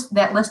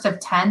 That list of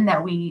 10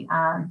 that we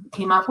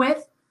came up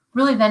with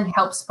really then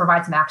helps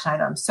provide some action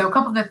items. So a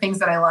couple of the things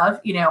that I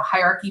love,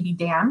 hierarchy be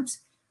damned.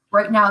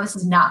 Right now, this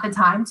is not the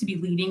time to be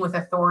leading with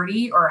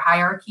authority or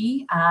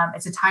hierarchy.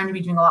 It's a time to be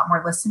doing a lot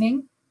more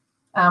listening.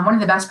 One of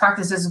the best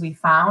practices we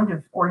found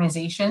of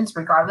organizations,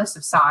 regardless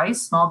of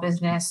size, small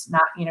business,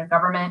 not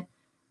government,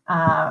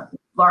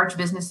 large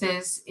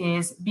businesses,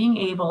 is being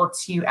able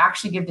to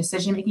actually give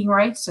decision-making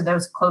rights to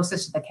those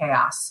closest to the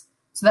chaos.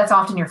 So that's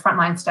often your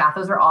frontline staff.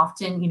 Those are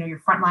often, your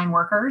frontline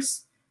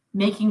workers.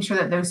 Making sure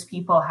that those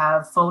people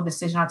have full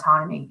decision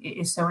autonomy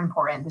is so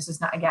important. This is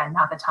not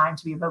the time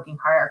to be evoking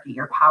hierarchy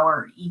or power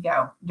or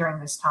ego during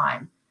this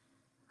time.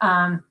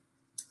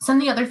 Some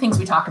of the other things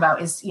we talk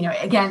about is,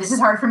 again, this is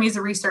hard for me as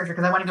a researcher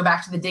because I want to go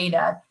back to the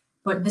data,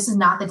 but this is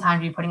not the time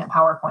to be putting up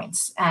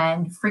PowerPoints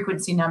and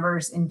frequency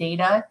numbers in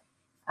data.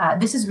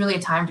 This is really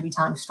a time to be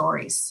telling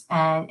stories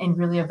and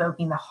really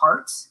evoking the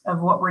heart of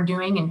what we're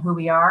doing and who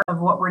we are,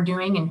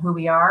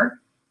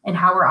 and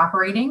how we're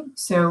operating.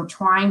 So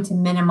trying to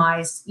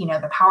minimize,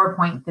 the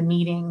PowerPoint, the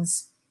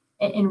meetings,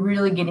 and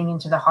really getting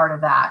into the heart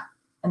of that.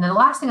 And then the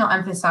last thing I'll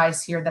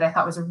emphasize here that I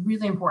thought was a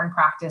really important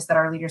practice that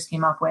our leaders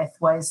came up with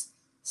was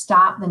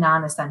stop the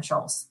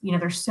non-essentials.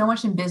 There's so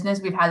much in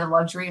business. We've had the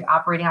luxury of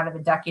operating out of a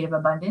decade of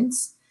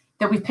abundance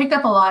that we've picked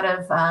up a lot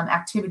of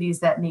activities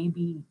that may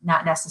be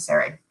not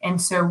necessary. And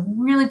so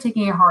really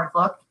taking a hard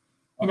look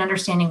and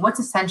understanding what's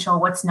essential,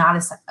 what's not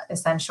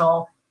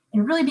essential,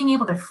 and really being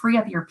able to free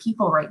up your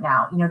people right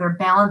now. They're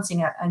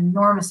balancing an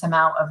enormous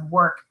amount of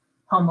work,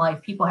 home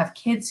life. People have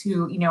kids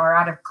who, are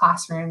out of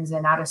classrooms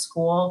and out of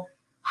school.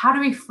 How do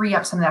we free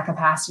up some of that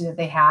capacity that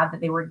they had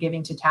that they were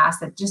giving to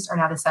tasks that just are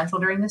not essential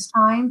during this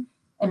time,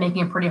 and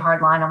making a pretty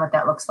hard line on what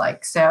that looks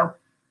like? So,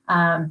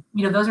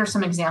 those are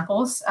some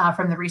examples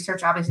from the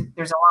research. Obviously,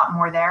 there's a lot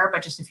more there,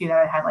 but just a few that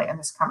I'd highlight in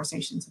this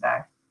conversation today.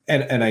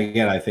 And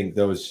again, I think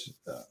those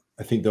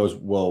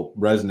will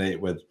resonate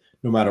with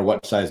no matter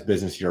what size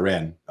business you're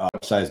in,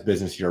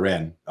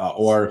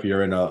 or if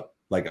you're in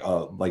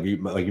like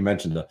you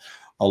mentioned,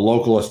 a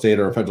local, a state,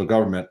 or a federal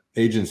government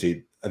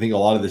agency. I think a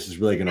lot of this is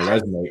really going to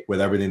resonate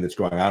with everything that's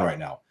going on right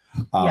now.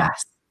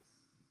 Yes.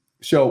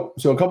 So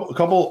a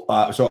couple.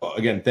 So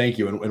again, thank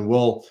you, and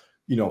we'll,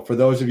 for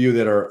those of you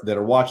that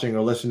are watching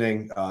or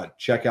listening,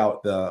 check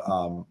out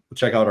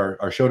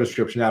our show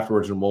description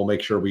afterwards, and we'll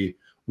make sure we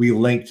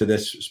link to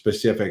this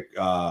specific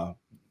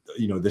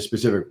this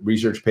specific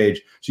research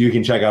page, so you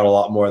can check out a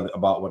lot more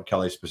about what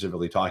Kelly's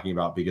specifically talking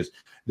about, because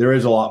there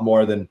is a lot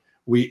more than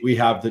we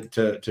have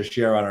to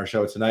share on our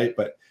show tonight.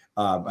 But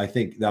I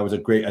think that was a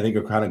great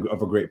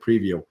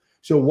preview.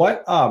 So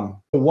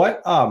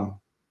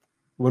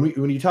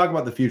when you talk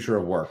about the future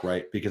of work,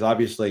 right? Because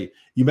obviously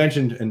you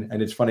mentioned,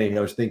 and it's funny,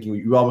 I was thinking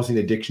you almost need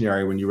a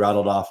dictionary when you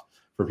rattled off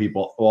for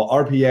people, well,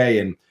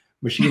 RPA and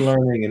machine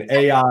learning and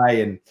AI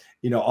and,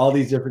 all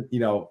these different,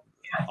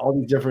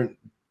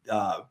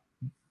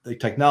 the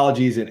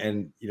technologies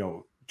and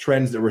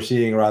trends that we're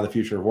seeing around the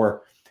future of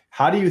work.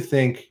 How do you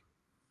think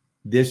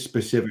this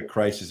specific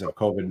crisis of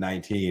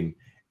COVID-19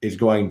 is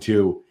going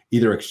to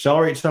either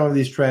accelerate some of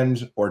these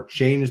trends or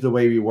change the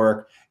way we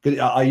work? Because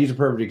I'll use a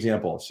perfect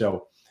example.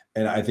 So,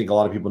 and I think a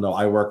lot of people know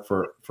I work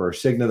for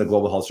Cigna, the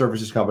global health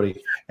services company,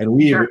 and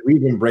we've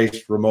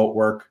embraced remote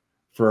work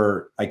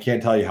for I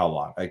can't tell you how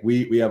long. Like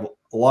we have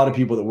a lot of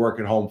people that work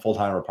at home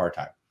full-time or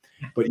part-time.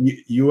 But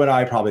you and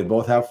I probably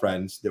both have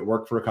friends that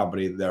work for a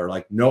company that are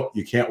like, nope,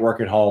 you can't work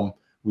at home.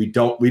 We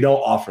don't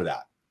offer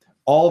that.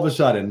 All of a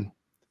sudden,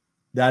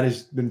 that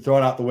has been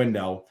thrown out the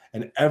window,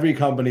 and every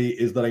company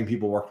is letting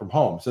people work from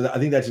home. So I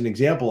think that's an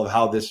example of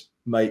how this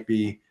might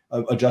be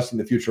adjusting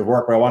the future of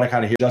work. But I want to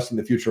kind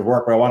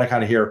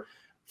of hear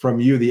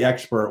from you, the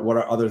expert. What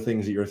are other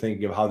things that you're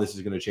thinking of how this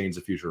is going to change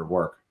the future of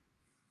work?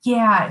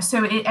 Yeah,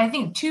 so I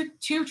think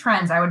two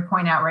trends I would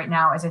point out right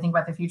now as I think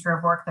about the future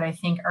of work that I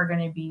think are going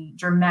to be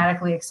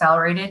dramatically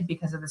accelerated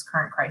because of this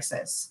current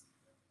crisis.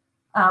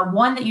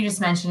 One that you just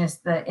mentioned is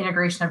the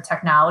integration of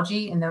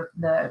technology and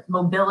the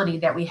mobility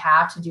that we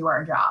have to do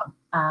our job.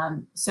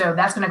 So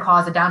that's going to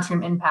cause a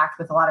downstream impact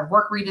with a lot of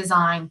work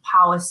redesign,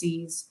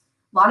 policies.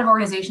 A lot of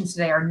organizations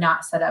today are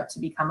not set up to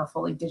become a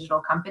fully digital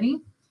company.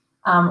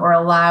 Or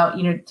allow,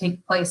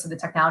 take place of the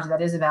technology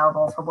that is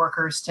available for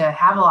workers to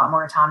have a lot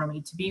more autonomy,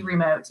 to be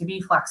remote, to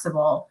be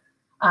flexible.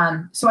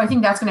 So I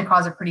think that's going to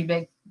cause a pretty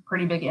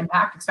big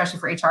impact, especially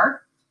for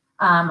HR,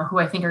 who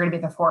I think are going to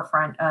be at the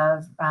forefront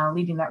of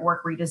leading that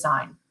work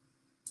redesign.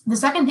 The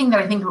second thing that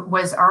I think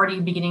was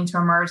already beginning to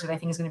emerge that I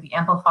think is going to be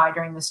amplified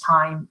during this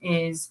time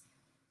is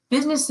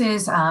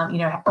businesses,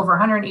 over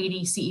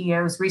 180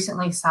 CEOs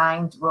recently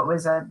signed what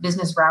was a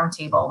business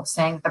roundtable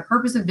saying that the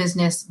purpose of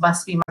business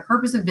must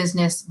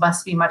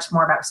be much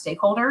more about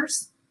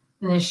stakeholders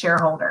than is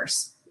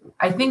shareholders.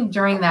 I think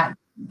during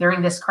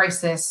this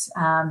crisis,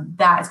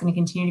 that is going to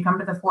continue to come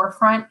to the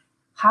forefront.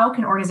 How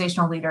can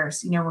organizational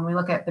leaders, when we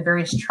look at the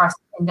various trust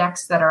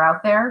index that are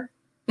out there,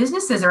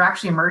 businesses are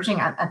actually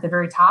emerging at the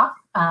very top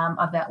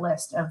of that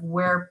list of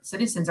where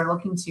citizens are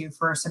looking to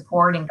for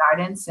support and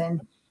guidance.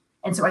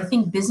 And so I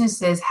think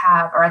businesses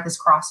are at this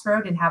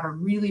crossroad and have a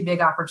really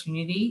big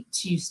opportunity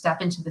to step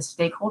into the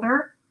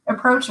stakeholder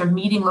approach of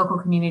meeting local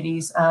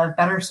communities, of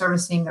better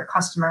servicing their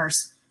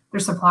customers, their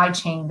supply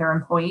chain, their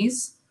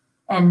employees.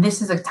 And this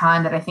is a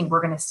time that I think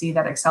we're going to see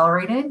that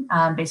accelerated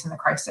based on the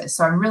crisis.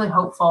 So I'm really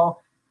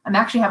hopeful. I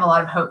actually have a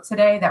lot of hope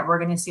today that we're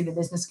going to see the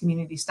business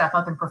community step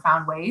up in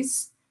profound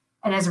ways.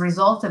 And as a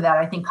result of that,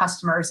 I think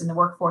customers and the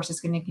workforce is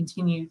going to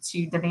continue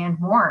to demand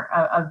more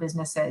of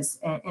businesses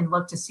and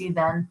look to see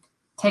them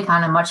take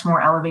on a much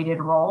more elevated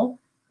role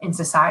in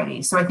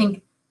society. So I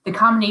think the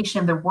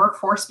combination of the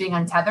workforce being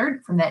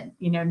untethered from that,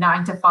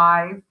 9 to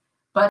 5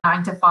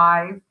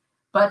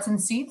 butts and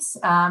seats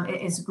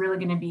is really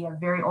going to be a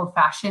very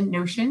old-fashioned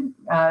notion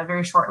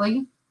very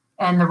shortly.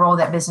 And the role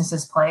that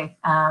businesses play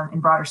in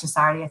broader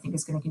society, I think,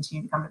 is going to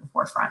continue to come to the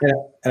forefront. Yeah.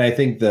 And I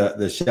think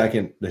the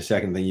second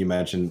thing you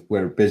mentioned,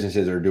 where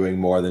businesses are doing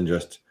more than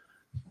just,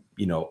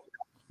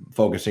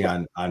 focusing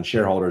on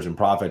shareholders and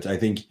profits. I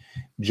think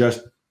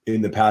just in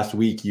the past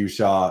week, you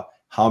saw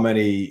how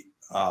many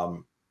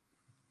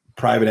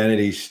private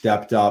entities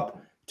stepped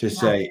up to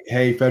say,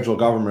 hey, federal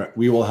government,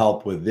 we will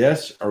help with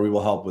this, or we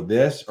will help with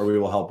this, or we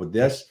will help with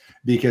this,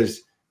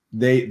 because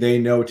they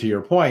know, to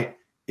your point,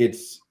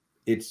 it's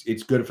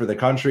good for the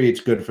country, it's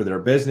good for their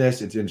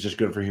business, it's just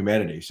good for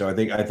humanity. So I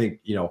think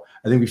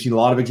we've seen a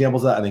lot of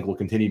examples of that. I think we'll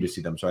continue to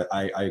see them. So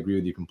I agree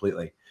with you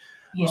completely.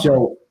 Yeah.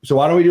 So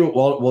why don't we do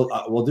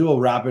we'll do a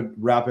rapid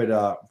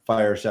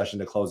fire session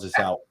to close this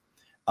out.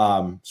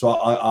 So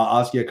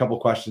I'll ask you a couple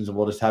questions, and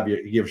we'll just have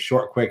you give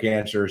short, quick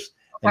answers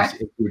and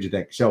see what you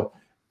think. So,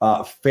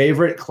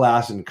 favorite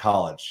class in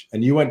college,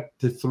 and you went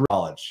to three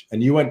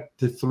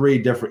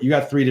different. You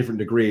got 3 different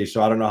degrees,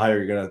 so I don't know how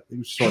you're gonna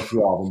sort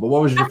through all of them. But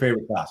what was your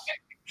favorite class?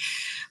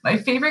 My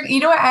favorite,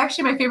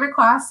 my favorite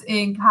class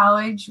in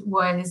college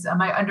was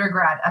my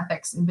undergrad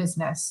ethics and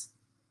business.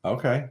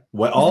 Okay.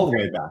 Well, all the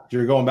way back.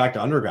 You're going back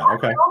to undergrad.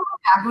 Okay.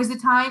 It was the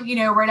time,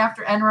 right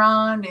after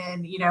Enron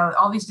and,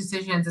 all these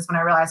decisions is when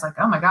I realized, like,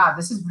 oh my God,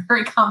 this is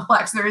very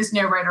complex. There is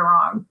no right or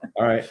wrong.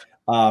 All right.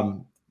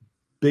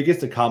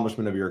 Biggest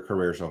accomplishment of your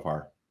career so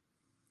far?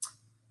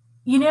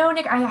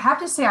 Nick, I have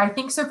to say, I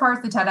think so far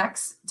as the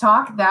TEDx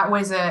talk, that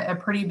was a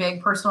pretty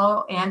big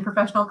personal and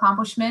professional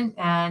accomplishment.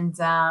 And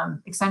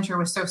Accenture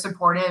was so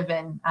supportive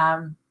and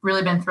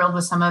really been thrilled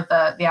with some of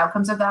the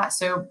outcomes of that.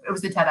 So it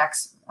was the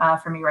TEDx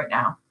for me right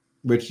now.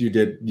 Which you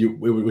did, it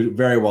was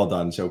very well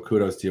done. So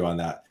kudos to you on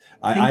that.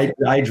 Thank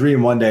you. I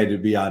dream one day to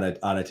be on a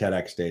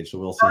TEDx stage. So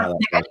we'll see how that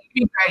Nick, goes.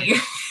 you'd be great.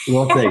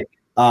 We'll see.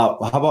 How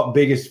about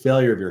biggest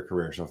failure of your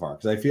career so far?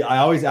 Because I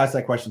always ask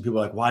that question. People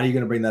are like, why are you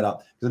going to bring that up?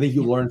 Because I think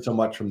you learned so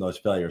much from those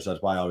failures.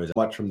 That's why I always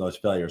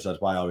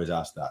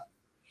ask that.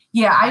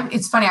 Yeah,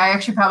 it's funny. I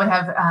actually probably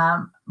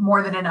have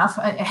more than enough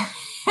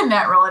in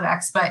that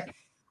Rolodex. But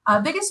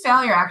biggest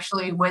failure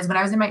actually was when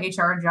I was in my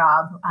HR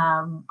job.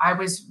 I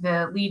was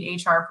the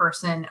lead HR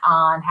person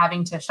on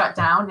having to shut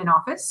down an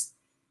office.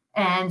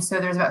 And so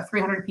there's about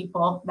 300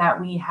 people that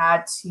we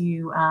had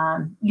to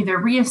either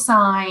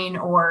reassign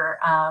or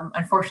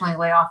unfortunately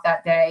lay off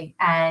that day.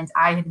 And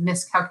I had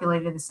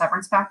miscalculated the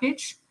severance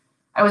package.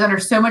 I was under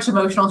so much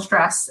emotional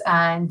stress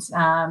and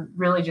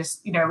really just,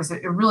 it was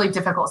a really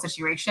difficult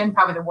situation,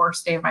 probably the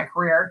worst day of my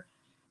career.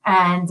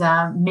 And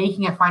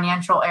making a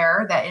financial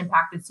error that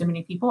impacted so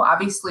many people.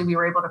 Obviously, we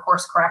were able to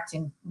course correct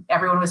and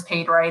everyone was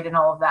paid right and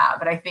all of that.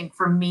 But I think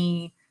for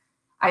me,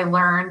 I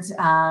learned,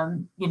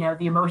 the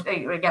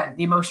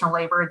emotional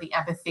labor, the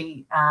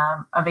empathy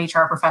of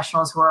HR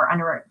professionals who are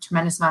under a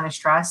tremendous amount of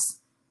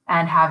stress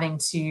and having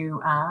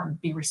to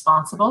be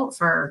responsible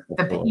for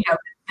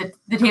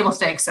the table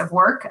stakes of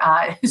work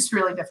is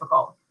really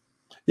difficult.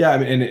 Yeah, I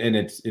mean, and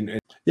I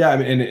think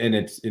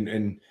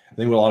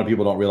what a lot of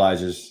people don't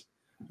realize is,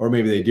 or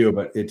maybe they do,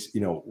 but it's,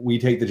 we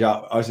take the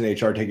job, us in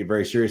HR take it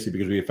very seriously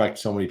because we affect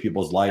so many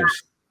people's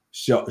lives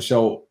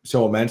so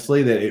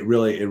immensely that it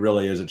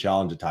really is a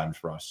challenge at times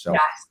for us. So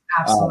yes,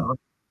 absolutely.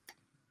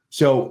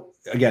 So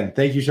again,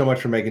 thank you so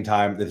much for making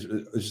time. This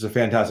is a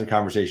fantastic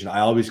conversation. I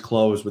always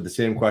close with the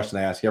same question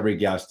I ask every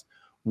guest.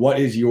 What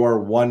is your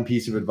one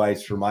piece of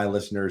advice for my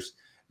listeners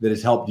that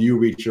has helped you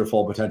reach your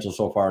full potential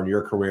so far in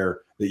your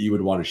career that you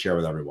would want to share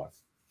with everyone?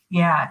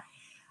 Yeah,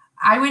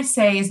 I would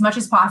say as much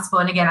as possible.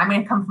 And again, I'm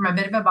going to come from a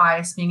bit of a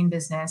bias being in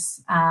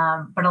business,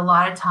 but a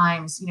lot of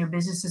times,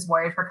 business is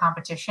wired for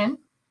competition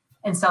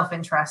and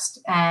self-interest.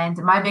 And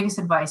my biggest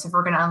advice, if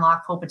we're going to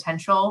unlock full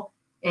potential,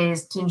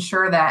 is to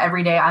ensure that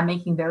every day I'm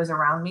making those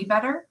around me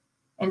better.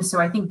 And so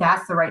I think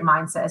that's the right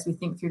mindset as we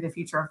think through the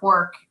future of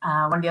work.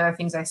 One of the other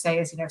things I say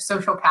is,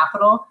 social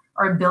capital,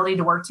 our ability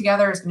to work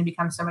together is going to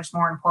become so much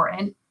more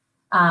important.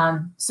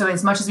 So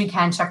as much as we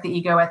can, check the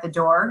ego at the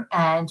door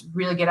and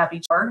really get up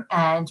each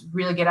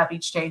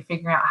day,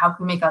 figuring out how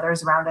can we make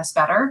others around us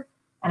better.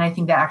 And I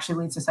think that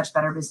actually leads to such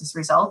better business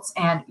results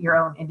and your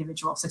own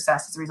individual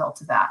success as a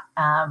result of that.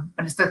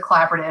 But it's the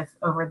collaborative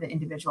over the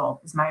individual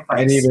is my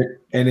advice.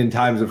 And in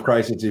times of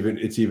crisis,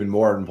 it's even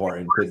more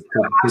important.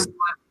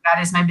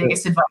 That is my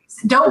biggest advice.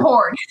 Don't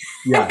hoard.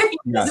 Yeah,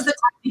 This is the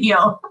time to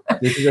heal.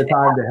 This is a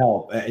time to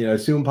help.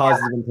 Assume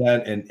positive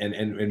intent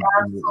and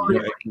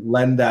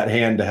lend that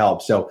hand to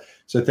help. So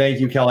thank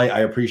you, Kelly.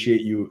 I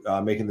appreciate you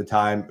making the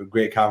time.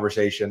 Great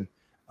conversation.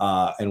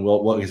 And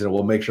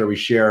we'll make sure we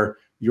share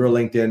your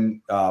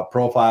LinkedIn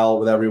profile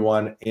with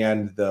everyone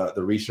and the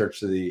research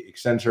to the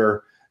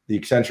Accenture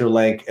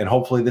link. And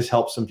hopefully this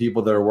helps some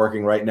people that are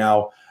working right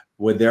now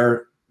with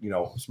their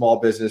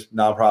small business,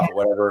 nonprofit,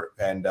 whatever,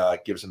 and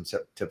give some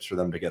tips for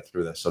them to get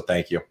through this. So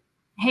thank you.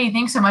 Hey,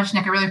 thanks so much,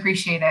 Nick. I really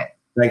appreciate it.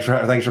 Thanks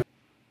for.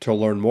 To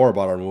learn more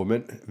about our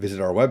movement, visit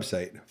our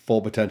website,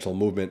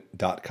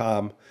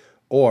 fullpotentialmovement.com,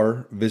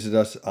 or visit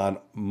us on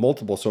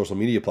multiple social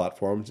media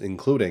platforms,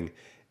 including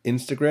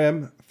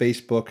Instagram,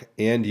 Facebook,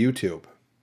 and YouTube.